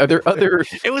 Are there other?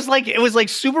 It was like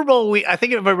Super Bowl week. I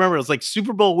think if I remember, it was like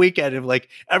Super Bowl weekend, and like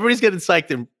everybody's getting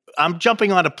psyched, and I'm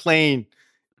jumping on a plane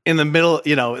in the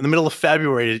middle of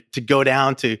February to go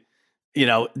down to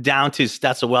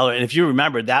Stitzel Weller. And if you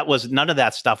remember, none of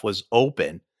that stuff was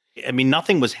open.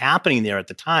 Nothing was happening there at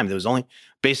the time. There was only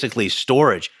basically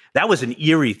storage. That was an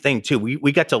eerie thing too.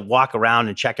 We got to walk around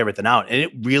and check everything out, and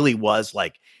it really was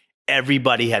like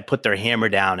everybody had put their hammer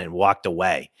down and walked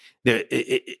away.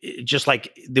 It just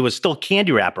like there was still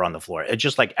candy wrapper on the floor. It's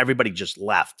just like everybody just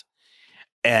left.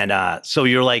 And so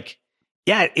you're like,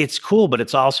 yeah, it's cool, but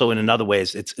it's also in another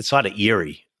ways, it's sort of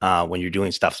eerie when you're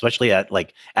doing stuff, especially at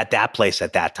that place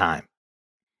at that time.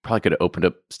 Probably could have opened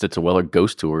up Stitzel Weller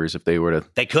ghost tours if they were to.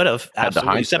 They could have,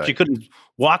 absolutely. Except you couldn't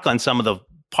walk on some of the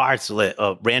parts.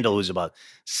 Randall, who's about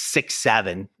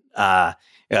 6'7",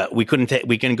 we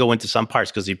couldn't go into some parts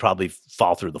because he'd probably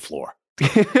fall through the floor.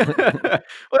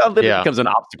 Well, then it becomes an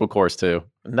obstacle course too.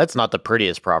 And that's not the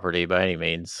prettiest property by any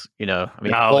means. No,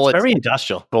 it's very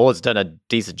industrial. Bullett's done a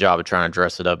decent job of trying to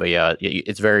dress it up, but yeah,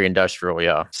 it's very industrial.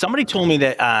 Yeah. Somebody told me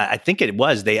that I think it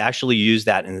was they actually used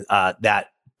that in that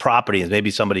property, and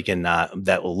maybe somebody can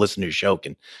that will listen to your show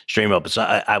can stream up. So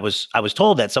I was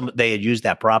told that they had used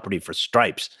that property for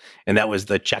stripes, and that was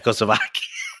the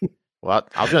Czechoslovakian Well,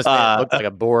 I was going to say it looked like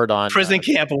a board on prison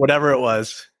camp or whatever it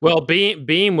was. Well,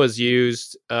 Beam was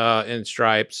used in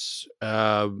Stripes.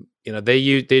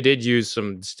 They did use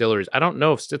some distilleries. I don't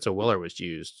know if Stitzel-Weller was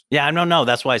used. Yeah, I don't know.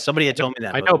 That's why somebody had told me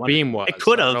that. I know Beam was. It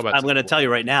could I don't have. know about I'm going to tell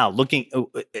you right now. Looking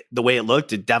the way it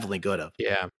looked, it definitely could have.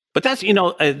 Yeah. But that's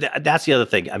that's the other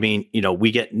thing. I mean, we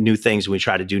get new things. We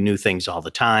try to do new things all the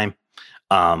time.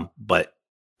 But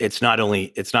it's not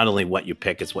only what you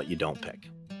pick; it's what you don't pick.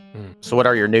 So what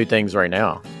are your new things right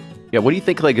now? Yeah, what do you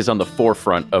think is on the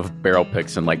forefront of barrel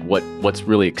picks and what's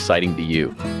really exciting to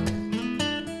you?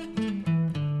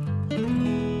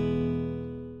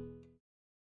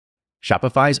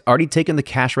 Shopify's already taken the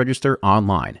cash register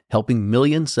online, helping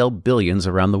millions sell billions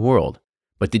around the world.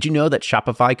 But did you know that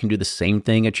Shopify can do the same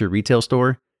thing at your retail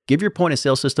store? Give your point of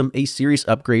sale system a serious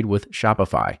upgrade with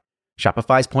Shopify.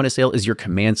 Shopify's point of sale is your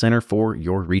command center for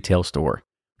your retail store.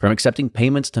 From accepting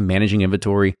payments to managing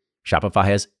inventory, Shopify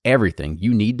has everything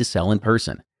you need to sell in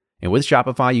person. And with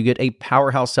Shopify, you get a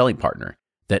powerhouse selling partner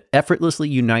that effortlessly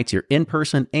unites your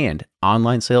in-person and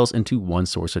online sales into one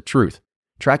source of truth.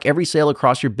 Track every sale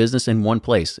across your business in one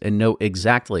place and know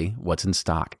exactly what's in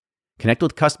stock. Connect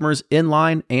with customers in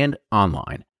line and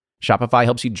online. Shopify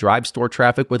helps you drive store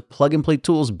traffic with plug-and-play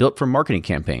tools built for marketing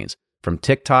campaigns, from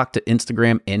TikTok to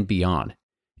Instagram and beyond.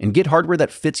 And get hardware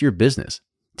that fits your business.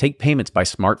 Take payments by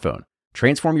smartphone.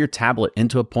 Transform your tablet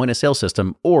into a point-of-sale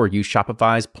system or use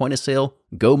Shopify's point-of-sale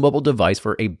Go mobile device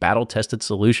for a battle-tested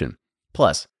solution.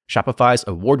 Plus, Shopify's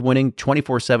award-winning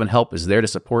 24/7 help is there to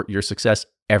support your success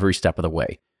every step of the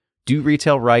way. Do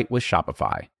retail right with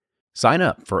Shopify. Sign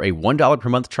up for a $1 per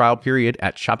month trial period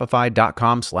at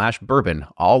shopify.com/bourbon,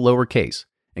 all lowercase,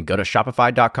 and go to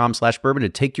shopify.com/bourbon to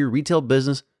take your retail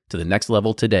business to the next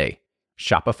level today.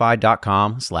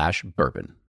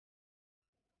 Shopify.com/bourbon.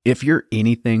 If you're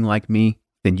anything like me,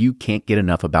 then you can't get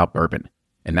enough about bourbon.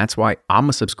 And that's why I'm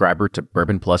a subscriber to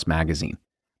Bourbon Plus magazine.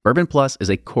 Bourbon Plus is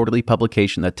a quarterly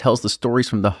publication that tells the stories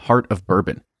from the heart of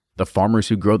bourbon, the farmers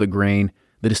who grow the grain,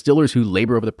 the distillers who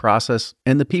labor over the process,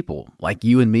 and the people like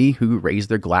you and me who raise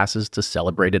their glasses to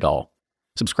celebrate it all.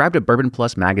 Subscribe to Bourbon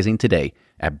Plus magazine today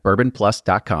at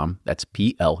bourbonplus.com, that's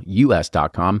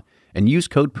PLUS.com, and use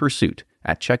code PURSUIT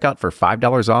at checkout for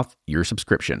 $5 off your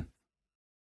subscription.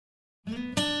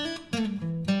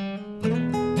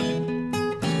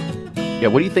 Yeah,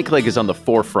 what do you think is on the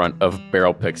forefront of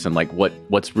barrel picks and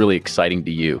what's really exciting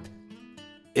to you?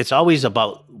 It's always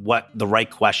about what the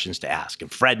right questions to ask.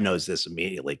 And Fred knows this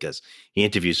immediately because he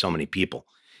interviews so many people.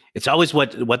 It's always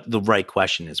what the right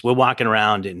question is. We're walking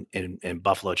around in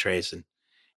Buffalo Trace and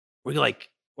we're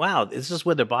like, wow, this is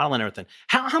where they're bottling everything.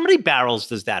 How many barrels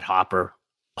does that hopper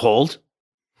hold?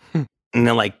 And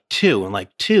they're like, 2. I'm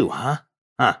like, 2, huh?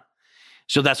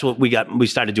 So that's what we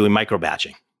started doing micro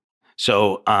batching.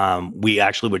 So we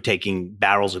actually were taking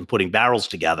barrels and putting barrels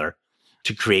together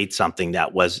to create something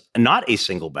that was not a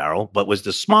single barrel, but was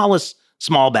the smallest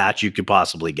small batch you could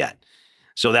possibly get.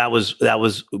 So that was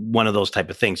one of those type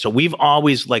of things. So we've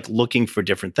always looking for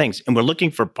different things, and we're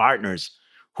looking for partners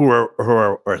who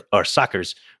are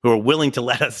suckers who are willing to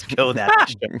let us go that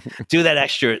extra,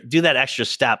 do that extra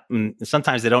step. And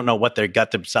sometimes they don't know what they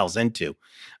got themselves into.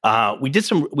 We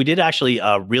did actually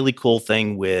a really cool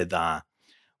thing with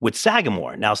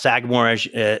Sagamore. Now, Sagamore,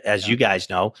 as you guys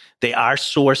know, they are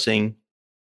sourcing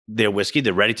their whiskey.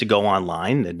 They're ready to go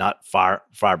online. They're not far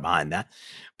behind that,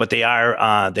 but they are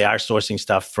sourcing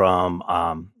stuff from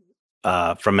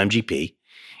MGP,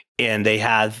 and they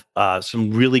have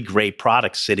some really great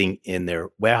products sitting in their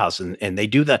warehouse, and they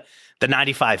do the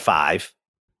 95.5.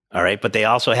 All right, but they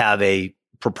also have a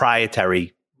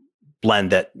proprietary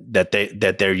blend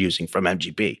that they're using from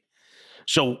MGP.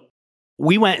 So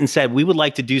we went and said, we would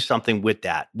like to do something with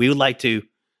that. We would like to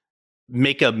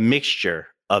make a mixture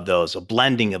of those, a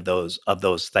blending of those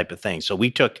type of things. So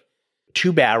we took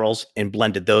 2 barrels and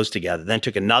blended those together, then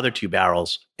took another 2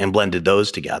 barrels and blended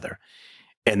those together,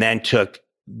 and then took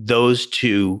those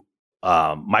 2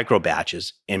 micro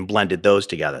batches and blended those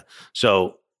together.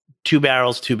 So 2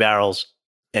 barrels,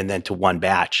 and then to 1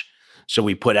 batch. So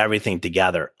we put everything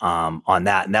together on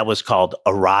that. And that was called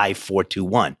a rye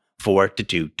 4-2-1, 4 to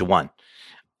 2 to 1.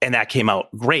 And that came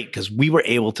out great because we were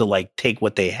able to take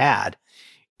what they had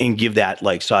and give that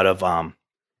sort of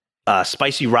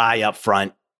spicy rye up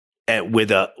front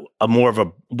with a more of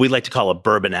a, we like to call a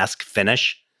bourbon-esque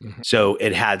finish. Mm-hmm. So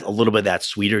it had a little bit of that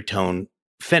sweeter tone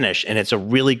finish, and it's a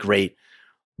really great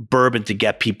bourbon to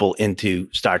get people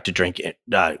start to drink it.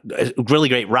 Really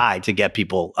great rye to get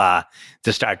people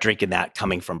to start drinking that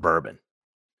coming from bourbon.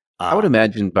 I would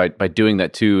imagine by doing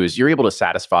that too is you're able to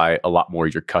satisfy a lot more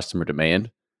of your customer demand,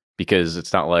 because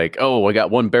it's not like, oh, I got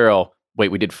 1 barrel, wait,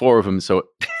 we did 4 of them, so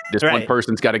this one Right.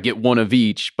 person's got to get one of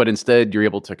each. But instead, you're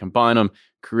able to combine them,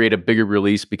 create a bigger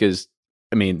release because,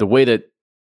 I mean, the way that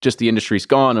just the industry's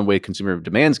gone and the way consumer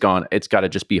demand's gone, it's got to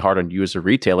just be hard on you as a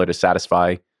retailer to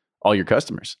satisfy all your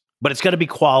customers. But it's got to be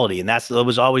quality, and that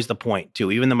was always the point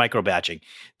too. Even the micro batching,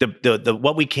 the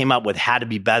what we came up with had to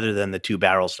be better than the 2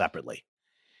 barrels separately.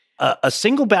 A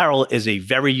single barrel is a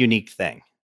very unique thing.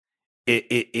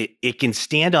 It can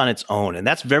stand on its own, and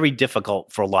that's very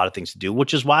difficult for a lot of things to do.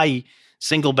 Which is why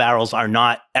single barrels are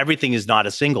not everything is not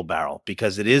a single barrel,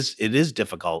 because it is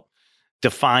difficult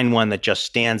to find one that just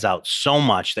stands out so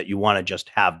much that you want to just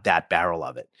have that barrel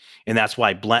of it. And that's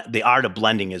why the art of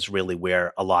blending is really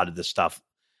where a lot of this stuff.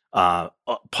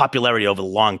 Popularity over the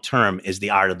long term is the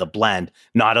art of the blend,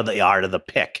 not of the art of the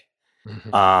pick.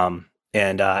 Mhm.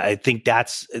 And I think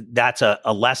that's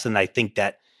a lesson. I think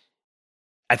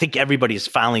everybody is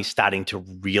finally starting to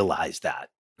realize that,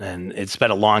 and it's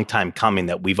been a long time coming.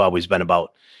 That we've always been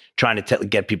about trying to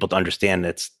get people to understand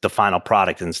it's the final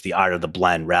product and it's the art of the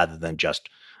blend, rather than just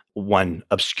one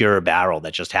obscure barrel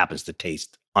that just happens to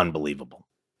taste unbelievable.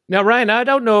 Now, Ryan, I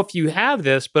don't know if you have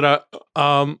this, but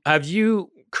have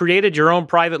you created your own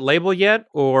private label yet,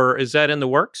 or is that in the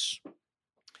works?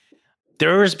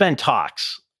 There has been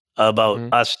talks about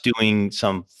Mhm. us doing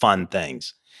some fun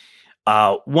things.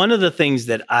 One of the things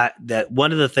that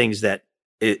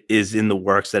is in the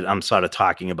works that I'm sort of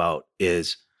talking about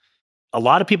is a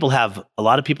lot of people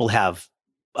have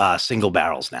single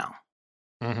barrels now.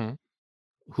 Mhm.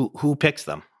 Who picks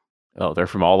them? Oh, they're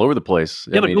from all over the place.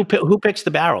 Yeah, but who picks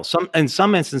the barrels? In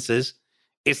some instances,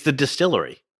 it's the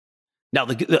distillery. Now,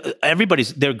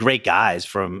 they're great guys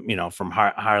from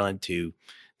Harlan to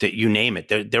you name it.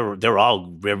 They're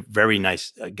all very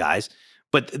nice guys,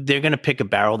 but they're going to pick a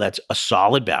barrel that's a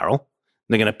solid barrel.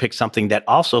 They're going to pick something that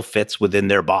also fits within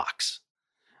their box.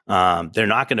 They're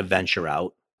not going to venture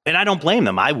out, and I don't blame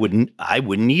them. I wouldn't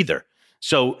either.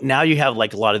 So now you have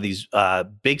like a lot of these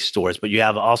big stores, but you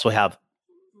also have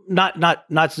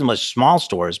not so much small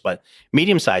stores, but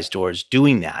medium-sized stores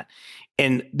doing that.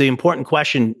 And the important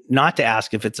question, not to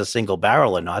ask if it's a single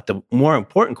barrel or not, the more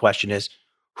important question is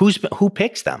who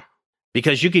picks them?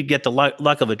 Because you could get the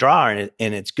luck of a draw and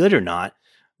it's good or not.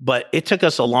 But it took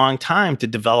us a long time to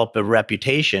develop a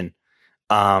reputation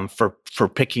for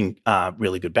picking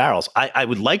really good barrels. I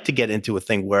would like to get into a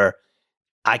thing where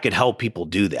I could help people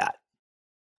do that.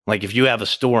 Like if you have a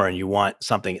store and you want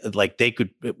something, like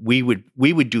we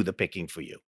would do the picking for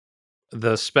you.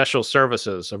 The special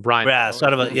services of Ryan. Yeah,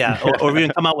 sort of or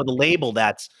even come out with a label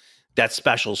that's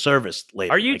special service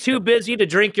label. Are you too busy to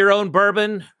drink your own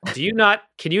bourbon? Can you not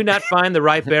find the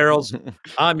right barrels?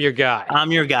 I'm your guy.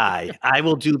 I'm your guy. I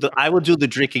will do the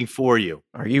drinking for you.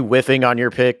 Are you whiffing on your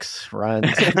picks, Ryan?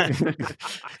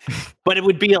 But it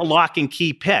would be a lock and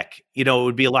key pick. It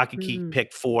would be a lock and key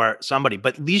pick for somebody.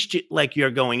 But at least you're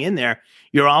going in there,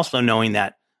 you're also knowing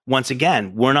that once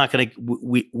again, we're not going to.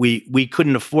 We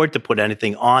couldn't afford to put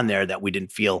anything on there that we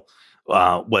didn't feel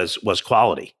was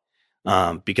quality,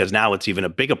 because now it's even a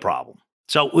bigger problem.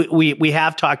 So we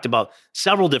have talked about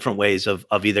several different ways of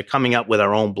either coming up with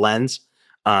our own blends.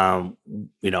 I've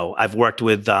worked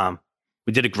with.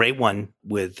 We did a great one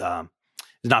with it's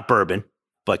not bourbon,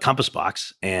 but Compass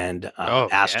Box and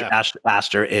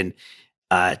Astor and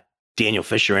Daniel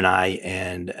Fisher and I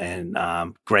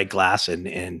and Greg Glass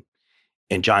and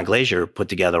John Glazier put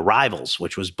together Rivals,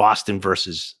 which was Boston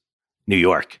versus New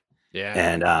York. Yeah.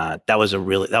 And that was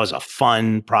a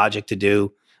fun project to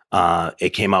do.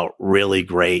 It came out really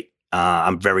great.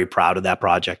 I'm very proud of that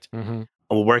project. Mm-hmm.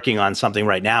 We're working on something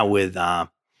right now with,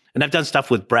 and I've done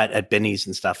stuff with Brett at Binny's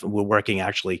and stuff. And we're working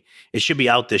it should be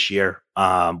out this year.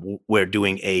 We're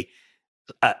doing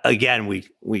again,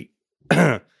 we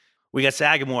got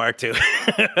Sagamore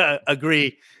to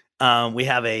agree. We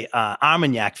have a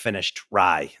Armagnac finished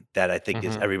rye that I think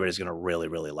everybody's going to really,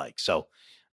 really like. So,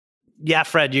 yeah,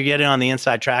 Fred, you're getting on the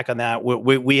inside track on that.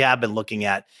 We have been looking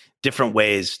at different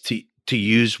ways to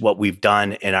use what we've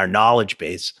done in our knowledge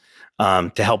base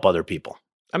to help other people.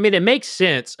 I mean, it makes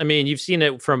sense. I mean, you've seen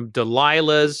it from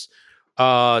Delilah's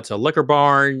to Liquor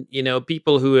Barn.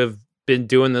 People who have been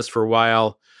doing this for a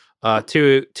while.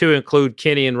 To include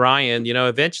Kenny and Ryan.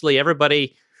 Eventually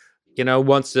everybody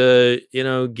wants to,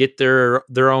 get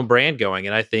their own brand going.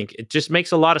 And I think it just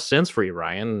makes a lot of sense for you,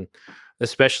 Ryan,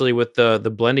 especially with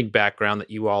the blending background that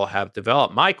you all have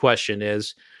developed. My question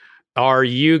is, are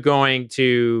you going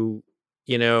to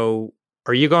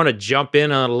jump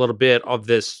in on a little bit of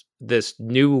this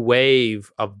new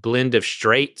wave of blend of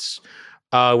straights?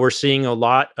 We're seeing a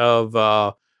lot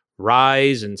of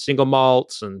ryes and single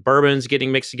malts and bourbons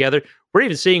getting mixed together. We're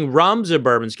even seeing rums and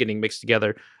bourbons getting mixed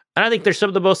together. And I think there's some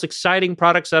of the most exciting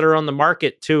products that are on the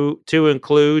market to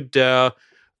include,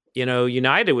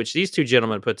 United, which these two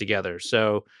gentlemen put together.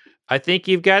 So I think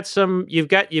you've got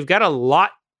a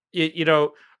lot,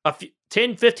 a few,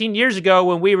 10, 15 years ago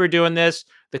when we were doing this,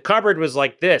 the cupboard was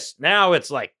like this. Now it's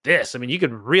like this. I mean, you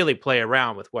can really play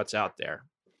around with what's out there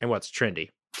and what's trendy.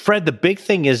 Fred, the big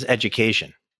thing is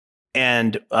education.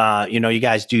 And, you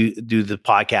guys do the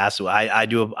podcast.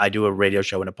 I do a radio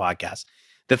show and a podcast.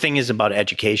 The thing is about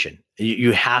education.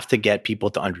 You have to get people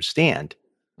to understand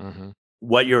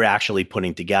what you're actually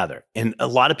putting together. And a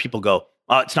lot of people go,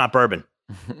 "Oh, it's not bourbon.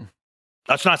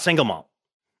 It's not single malt."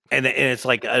 And it's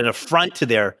like an affront to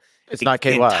their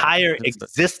entire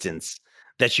existence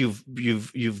that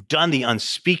you've done the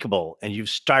unspeakable and you've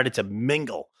started to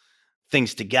mingle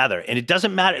things together. And it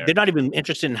doesn't matter. They're not even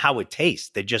interested in how it tastes.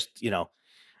 They just,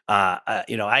 I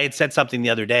had said something the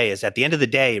other day is at the end of the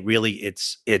day, really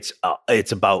it's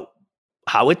about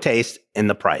how it tastes and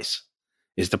the price.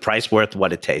 Is the price worth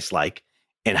what it tastes like,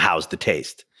 and how's the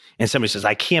taste? And somebody says,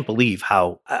 "I can't believe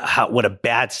what a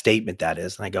bad statement that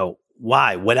is." And I go,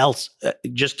 "Why? What else?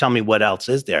 Just tell me what else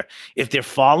is there? If they're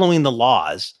following the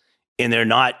laws and they're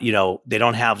not, they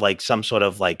don't have like some sort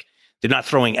of like, they're not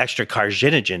throwing extra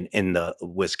carcinogen in the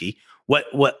whiskey.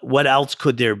 What else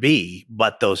could there be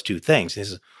but those two things?" And he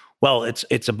says, "Well,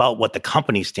 it's about what the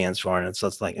company stands for." And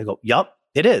it's like, I go, "Yup,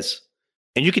 it is."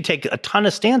 And you can take a ton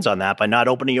of stands on that by not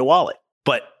opening your wallet.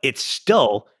 But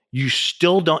you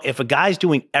still don't, if a guy's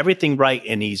doing everything right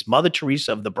and he's Mother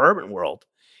Teresa of the bourbon world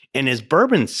and his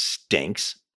bourbon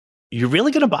stinks, you're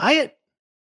really going to buy it?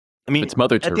 I mean, it's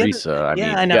Mother Teresa. I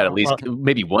know. You got at least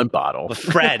maybe one bottle.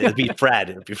 It'd be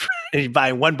Fred. You're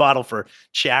buying one bottle for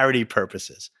charity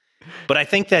purposes. But I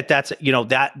think that's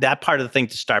that part of the thing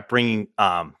to start bringing.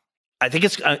 I think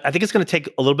it's going to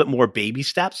take a little bit more baby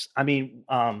steps. I mean,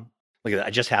 look at that.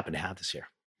 I just happen to have this here.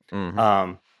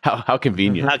 Mm-hmm. How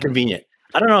convenient. How convenient.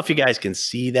 I don't know if you guys can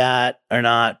see that or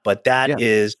not, but that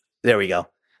is, there we go.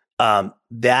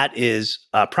 That is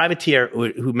Privateer,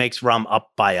 who makes rum up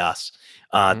by us.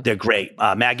 They're great.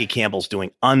 Maggie Campbell's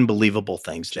doing unbelievable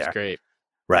things there. Great.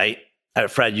 Right?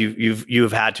 Fred,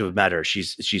 you've had to have met her.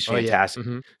 She's fantastic.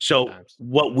 Yeah. So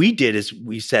what we did is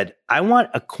we said, "I want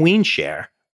a Queen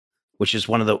Share," which is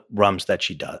one of the rums that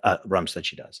she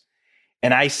does.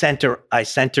 And I sent her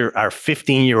our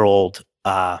 15-year-old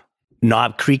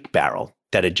Knob Creek barrel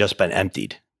that had just been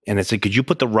emptied. And I said, "Could you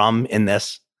put the rum in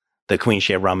this, the Queen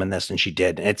Share rum in this?" And she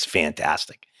did. And it's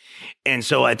fantastic. And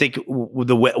so I think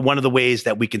one of the ways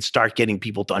that we can start getting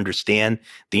people to understand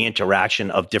the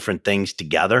interaction of different things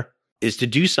together is to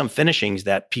do some finishings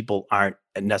that people aren't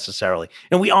necessarily.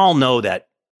 And we all know that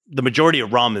the majority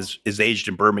of rum is aged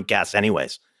in bourbon casks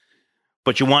anyways.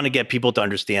 But you want to get people to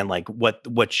understand like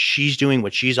what she's doing,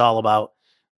 what she's all about,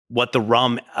 what the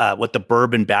rum, what the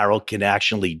bourbon barrel can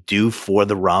actually do for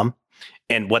the rum,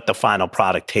 and what the final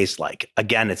product tastes like.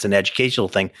 Again, it's an educational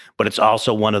thing, but it's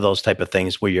also one of those type of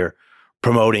things where you're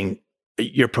promoting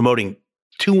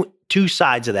two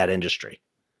sides of that industry.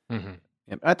 Mm-hmm.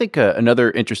 I think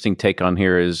another interesting take on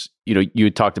here is, you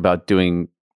had talked about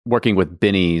working with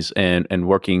Benny's and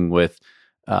working with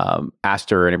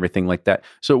Astor and everything like that.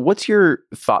 So what's your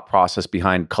thought process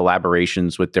behind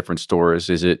collaborations with different stores?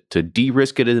 Is it to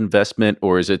de-risk it an investment,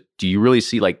 or do you really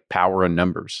see like power in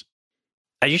numbers?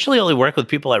 I usually only work with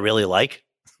people I really like.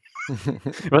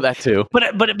 Well, that too. But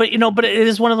it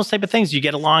is one of those type of things. You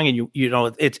get along, and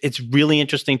it's really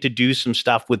interesting to do some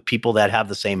stuff with people that have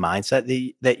the same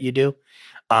mindset that you do.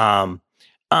 But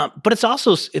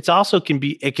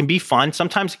it can be fun.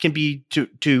 Sometimes it can be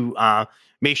to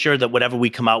make sure that whatever we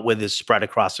come out with is spread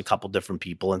across a couple different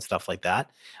people and stuff like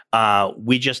that.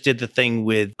 We just did the thing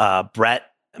with Brett,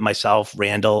 myself,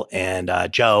 Randall, and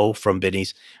Joe from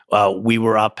Benny's. We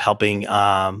were up helping,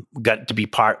 got to be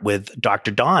part with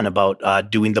Dr. Don about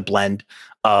doing the blend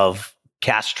of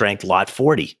cask strength Lot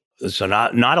 40. So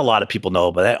not a lot of people know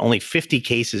about that. Only 50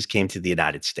 cases came to the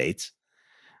United States,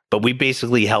 but we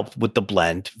basically helped with the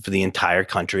blend for the entire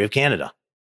country of Canada.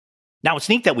 Now it's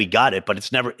neat that we got it, but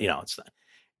it's never, I'm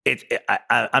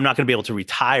not going to be able to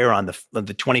retire on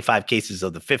the 25 cases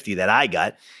of the 50 that I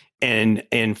got. And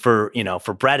for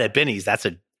Brett at Benny's, that's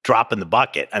a drop in the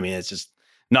bucket. I mean, it's just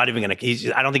not even going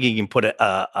to, I don't think he can put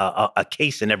a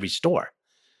case in every store,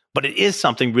 but it is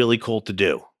something really cool to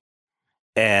do.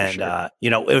 And, sure.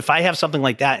 If I have something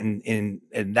like that in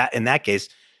that case,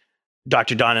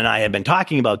 Dr. Don and I had been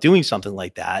talking about doing something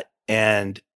like that.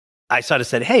 And I sort of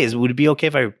said, "Hey, would it be okay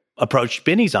if I approached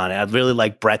Benny's on it? I'd really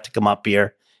like Brett to come up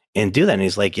here and do that." And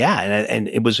he's like, "Yeah." And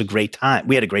it was a great time.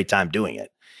 We had a great time doing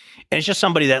it. And it's just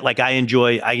somebody that like I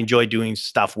enjoy doing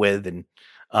stuff with. And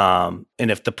And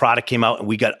if the product came out and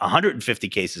we got 150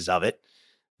 cases of it,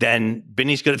 then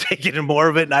Benny's going to take it and more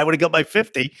of it, and I would have got my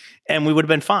 50, and we would have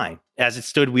been fine. As it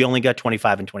stood, we only got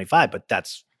 25 and 25, but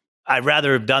I'd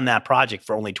rather have done that project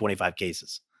for only 25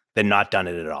 cases than not done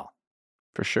it at all.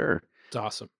 For sure. It's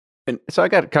awesome. And so I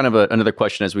got kind of another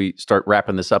question as we start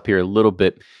wrapping this up here a little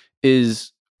bit,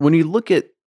 is when you look at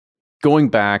going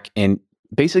back and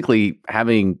basically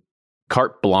having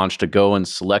carte blanche to go and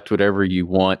select whatever you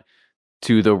want,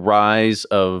 to the rise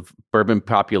of bourbon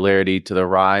popularity, to the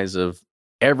rise of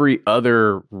every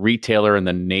other retailer in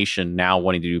the nation now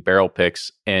wanting to do barrel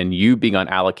picks, and you being on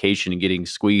allocation and getting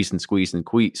squeezed and squeezed and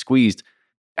squeezed,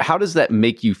 how does that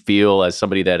make you feel as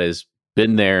somebody that has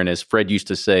been there, and as Fred used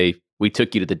to say, we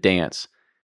took you to the dance?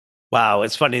 Wow,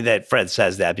 it's funny that Fred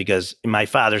says that, because my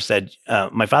father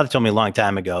told me a long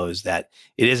time ago is that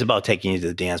it is about taking you to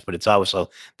the dance, but it's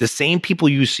also the same people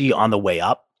you see on the way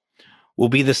up will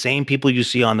be the same people you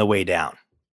see on the way down.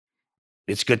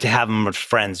 It's good to have them as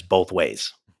friends both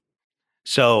ways.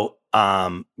 So,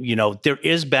 there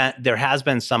has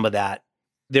been some of that.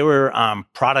 There were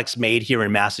products made here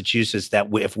in Massachusetts that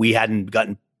if we hadn't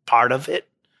gotten part of it,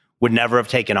 would never have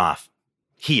taken off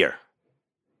here.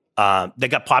 They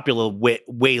got popular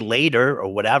way later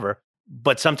or whatever.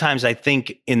 But sometimes I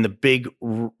think in the big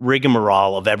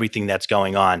rigmarole of everything that's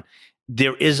going on,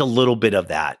 there is a little bit of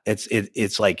that.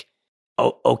 It's like,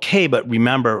 okay, but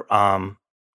remember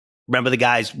the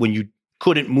guys when you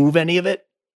couldn't move any of it,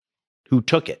 who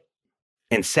took it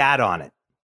and sat on it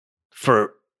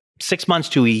for 6 months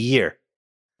to a year.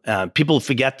 People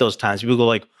forget those times. People go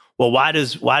like, well, why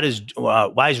does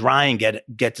Ryan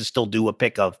get to still do a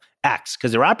pick of X?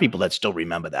 Because there are people that still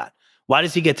remember that. Why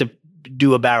does he get to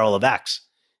do a barrel of X?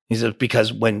 He says,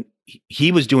 because when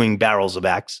he was doing barrels of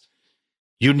X,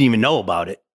 you didn't even know about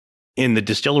it. And the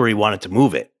distillery wanted to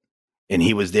move it, and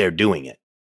he was there doing it.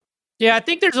 Yeah, I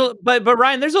think but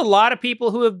Ryan, there's a lot of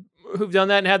people who've done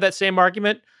that and had that same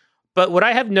argument. But what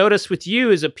I have noticed with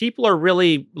you is that people are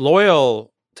really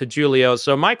loyal to Julio.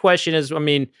 So my question is, I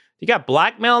mean, you got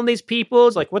blackmailing these people?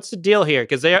 It's like, what's the deal here?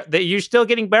 Because you're still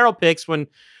getting barrel picks when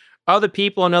other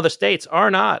people in other states are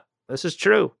not. This is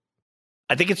true.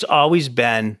 I think I've always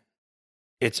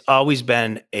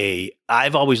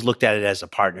looked at it as a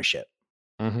partnership.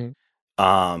 Mm-hmm.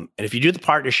 And if you do the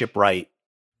partnership right,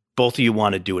 both of you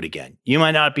want to do it again. You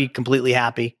might not be completely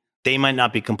happy. They might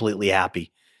not be completely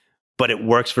happy, but it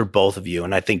works for both of you.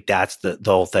 And I think that's the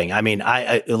whole thing. I mean,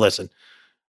 I'll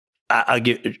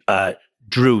give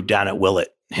Drew down at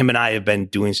Willett. Him and I have been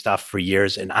doing stuff for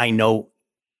years, and I know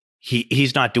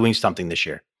he's not doing something this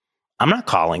year. I'm not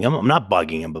calling him. I'm not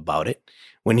bugging him about it.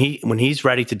 When he's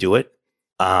ready to do it,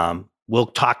 we'll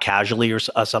talk casually or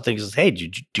something. He says, "Hey, do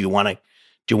you want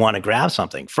to grab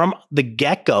something?" From the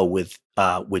get-go with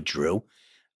Drew,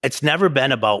 it's never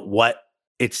been about what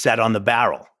it said on the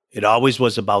barrel. It always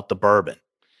was about the bourbon.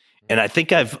 And I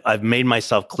think I've made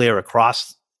myself clear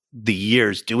across the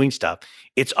years doing stuff.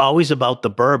 It's always about the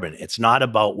bourbon. It's not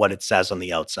about what it says on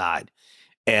the outside.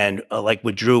 And like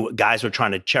with Drew, guys were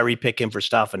trying to cherry pick him for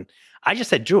stuff. And I just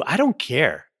said, Drew, I don't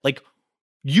care. Like,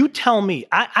 you tell me.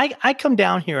 I come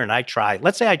down here and I try.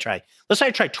 Let's say I try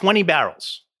 20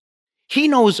 barrels. He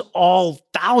knows all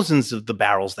thousands of the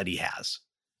barrels that he has.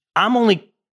 I'm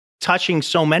only touching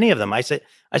so many of them. I said,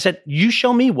 you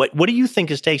show me what do you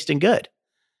think is tasting good?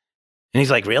 And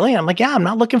he's like, really? I'm like, yeah, I'm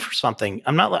not looking for something.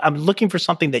 I'm looking for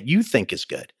something that you think is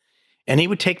good. And he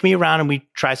would take me around and we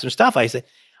try some stuff. I said,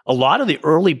 a lot of the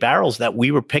early barrels that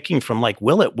we were picking from like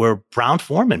Willett were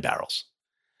Brown-Forman barrels.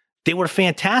 They were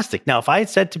fantastic. Now, if I had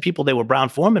said to people they were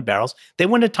Brown-Forman barrels, they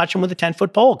wouldn't have touched them with a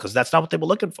 10-foot pole because that's not what they were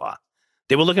looking for.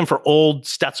 They were looking for old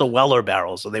Stetzel-Weller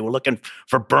barrels, or they were looking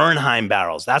for Bernheim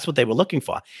barrels. That's what they were looking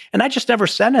for. And I just never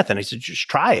said nothing. I said, just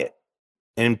try it.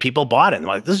 And people bought it. And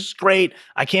they're like, this is great.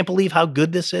 I can't believe how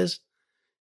good this is.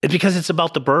 It's because it's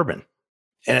about the bourbon.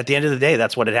 And at the end of the day,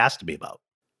 that's what it has to be about.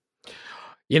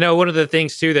 You know, one of the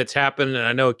things too that's happened, and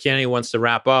I know Kenny wants to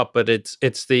wrap up, but it's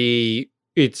the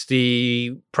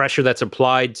pressure that's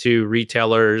applied to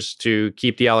retailers to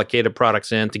keep the allocated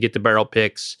products in, to get the barrel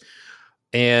picks.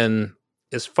 And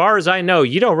as far as I know,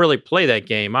 you don't really play that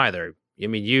game either. I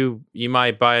mean, you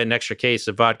might buy an extra case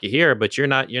of vodka here, but you're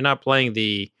not playing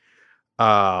the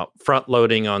front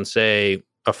loading on, say,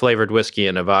 a flavored whiskey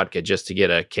and a vodka just to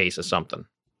get a case of something.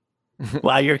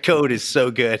 Wow, your code is so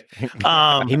good. He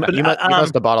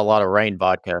must have bought a lot of Reign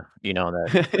vodka, you know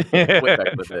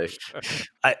that.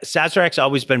 Sazerac's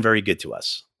always been very good to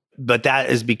us, but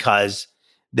that is because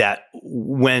that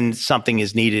when something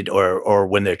is needed or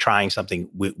when they're trying something,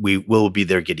 we will be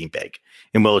there getting big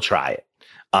and we'll try it.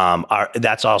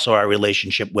 That's also our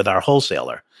relationship with our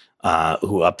wholesaler,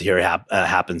 who up here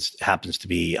happens to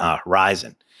be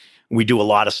Horizon. We do a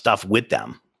lot of stuff with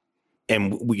them,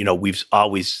 and we've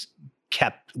always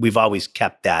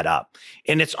kept that up.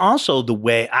 And it's also the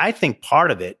way, I think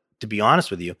part of it, to be honest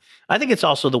with you, I think it's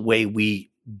also the way we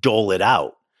dole it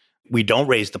out. We don't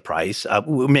raise the price.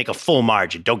 We make a full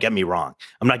margin. Don't get me wrong.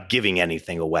 I'm not giving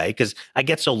anything away because I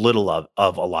get so little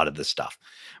of a lot of this stuff.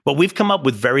 But we've come up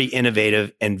with very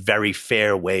innovative and very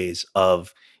fair ways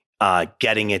of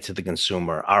getting it to the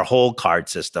consumer. Our whole card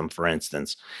system, for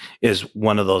instance, is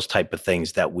one of those type of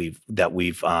things that we've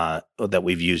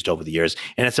used over the years,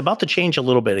 and it's about to change a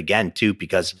little bit again too,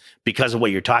 because of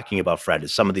what you're talking about, Fred.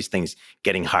 Is some of these things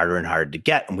getting harder and harder to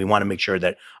get, and we want to make sure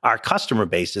that our customer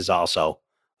base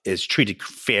is treated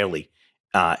fairly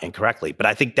and correctly. But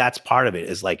I think that's part of it.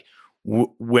 Is like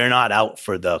we're not out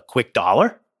for the quick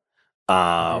dollar.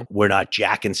 We're not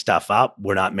jacking stuff up.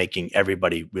 We're not making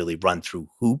everybody really run through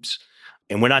hoops.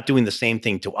 And we're not doing the same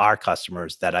thing to our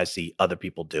customers that I see other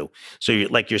people do. So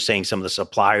like you're saying, some of the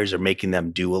suppliers are making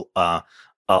them do a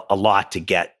lot to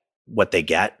get what they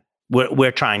get.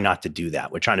 We're trying not to do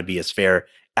that. We're trying to be as fair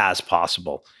as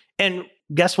possible. And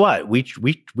guess what? We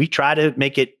try to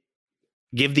make it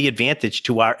give the advantage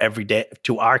to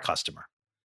our customer.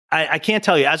 I can't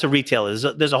tell you, as a retailer,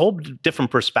 there's a whole different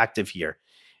perspective here.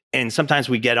 And sometimes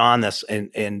we get on this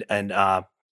and I'm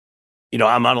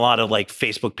on a lot of like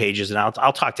Facebook pages, and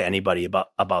I'll talk to anybody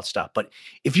about stuff. But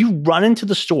if you run into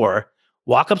the store,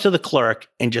 walk up to the clerk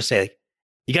and just say,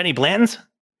 "You got any Blantons?"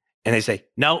 And they say,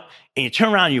 "No." And you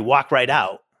turn around and you walk right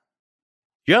out,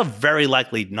 you're very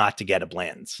likely not to get a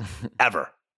Blantons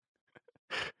ever.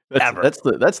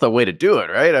 That's the way to do it,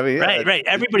 right? I mean, right.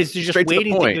 Everybody's just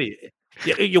waiting to give you.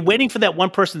 You're waiting for that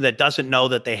one person that doesn't know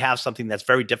that they have something that's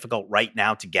very difficult right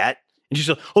now to get. And you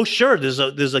say, "Oh, sure, there's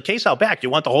a case out back. You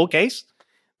want the whole case?"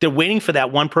 They're waiting for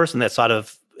that one person that sort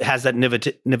of has that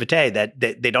naivete that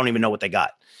they don't even know what they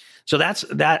got. So that's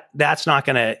not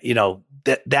going to,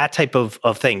 that type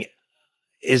of thing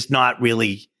is not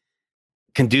really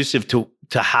conducive to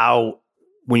how,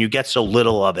 when you get so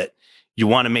little of it, you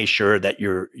want to make sure that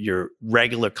your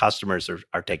regular customers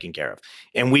are taken care of.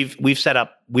 And we've set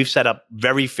up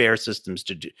very fair systems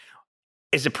to do.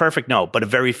 Is it perfect? No, but a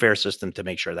very fair system to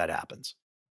make sure that happens.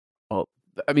 Well,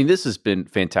 I mean, this has been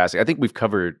fantastic. I think we've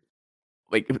covered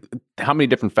like how many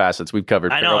different facets we've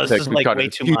covered. I know, this is like way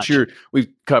too much. We've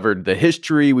covered the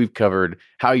history. We've covered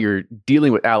how you're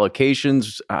dealing with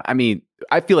allocations. I mean,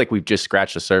 I feel like we've just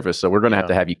scratched the surface. So we're going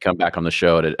to have you come back on the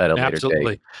show at a later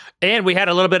date. And we had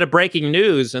a little bit of breaking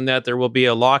news in that there will be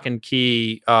a Lock and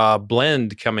Key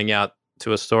blend coming out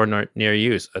to a store near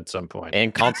you at some point.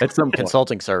 And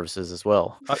consulting services as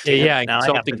well.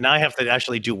 Now I have to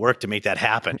actually do work to make that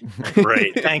happen.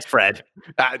 Great. Thanks, Fred.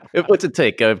 What's it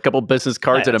take? A couple business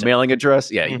cards and a mailing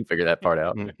address? Yeah, you can figure that part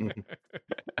out.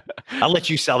 I'll let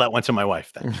you sell that one to my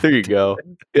wife then. There you go.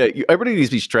 Yeah, everybody needs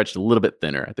to be stretched a little bit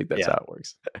thinner. I think that's how it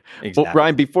works. Exactly. Well,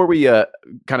 Ryan, before we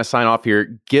kind of sign off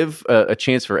here, give a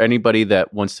chance for anybody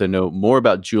that wants to know more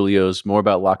about Julio's, more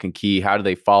about Lock and Key. How do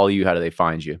they follow you? How do they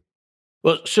find you?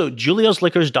 Well, so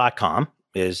juliosliquors.com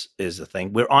is the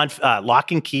thing. We're on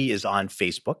Lock and Key is on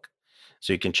Facebook,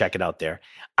 so you can check it out there.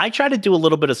 I try to do a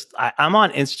little bit of. I'm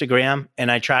on Instagram,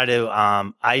 and I try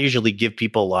to. I usually give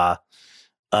people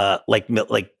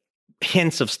like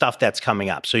hints of stuff that's coming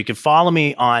up. So you can follow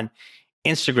me on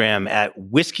Instagram at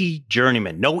Whiskey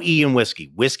Journeyman. No E in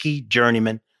Whiskey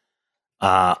Journeyman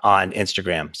on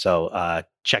Instagram. So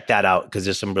check that out, because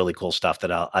there's some really cool stuff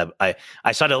that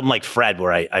I sort of like Fred,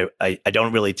 where I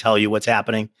don't really tell you what's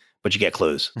happening, but you get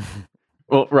clues.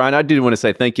 Well, Ryan, I do want to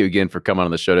say thank you again for coming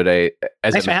on the show today.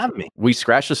 Thanks for having me. We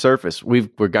scratched the surface. We're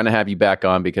going to have you back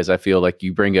on, because I feel like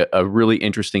you bring a really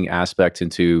interesting aspect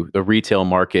into the retail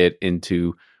market,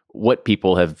 into what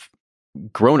people have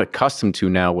grown accustomed to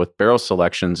now with barrel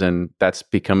selections, and that's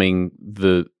becoming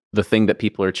the thing that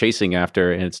people are chasing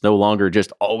after. And it's no longer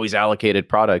just always allocated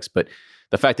products, but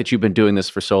the fact that you've been doing this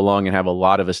for so long and have a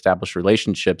lot of established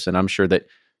relationships, and I'm sure that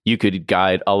you could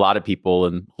guide a lot of people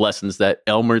in lessons that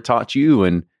Elmer taught you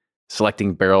and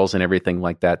selecting barrels and everything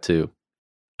like that too.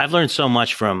 I've learned so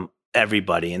much from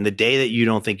everybody. And the day that you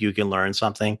don't think you can learn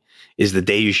something is the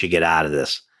day you should get out of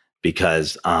this,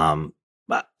 because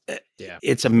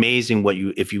it's amazing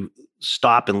if you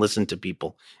stop and listen to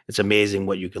people, it's amazing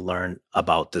what you can learn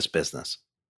about this business.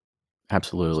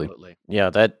 Absolutely. Yeah,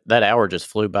 that hour just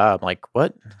flew by. I'm like,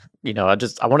 what?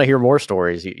 I want to hear more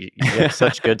stories. You have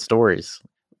such good stories.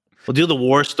 We'll do the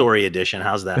war story edition.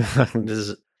 How's that?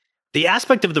 The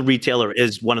aspect of the retailer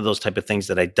is one of those type of things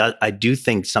that I do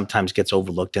think sometimes gets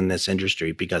overlooked in this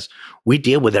industry because we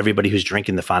deal with everybody who's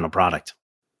drinking the final product.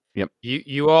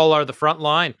 You all are the front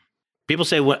line. People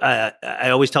say, I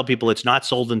always tell people it's not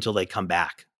sold until they come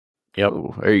back. Yep.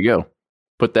 Oh, there you go.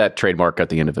 Put that trademark at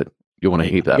the end of it. You want to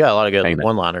keep that. You got a lot of Hang good that.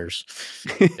 one-liners.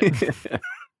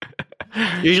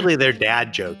 Usually they're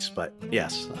dad jokes, but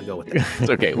yes, I'll go with that. It's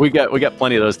okay. We got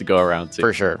plenty of those to go around too.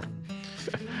 For sure.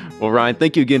 Well, Ryan,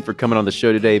 thank you again for coming on the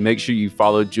show today. Make sure you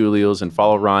follow Julio's and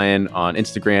follow Ryan on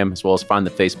Instagram, as well as find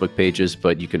the Facebook pages.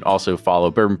 But you can also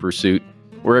follow Bourbon Pursuit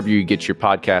wherever you get your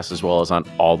podcasts, as well as on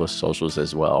all the socials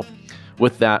as well.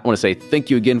 With that, I want to say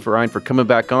thank you again for Ryan for coming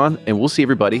back on, and we'll see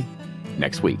everybody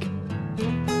next week.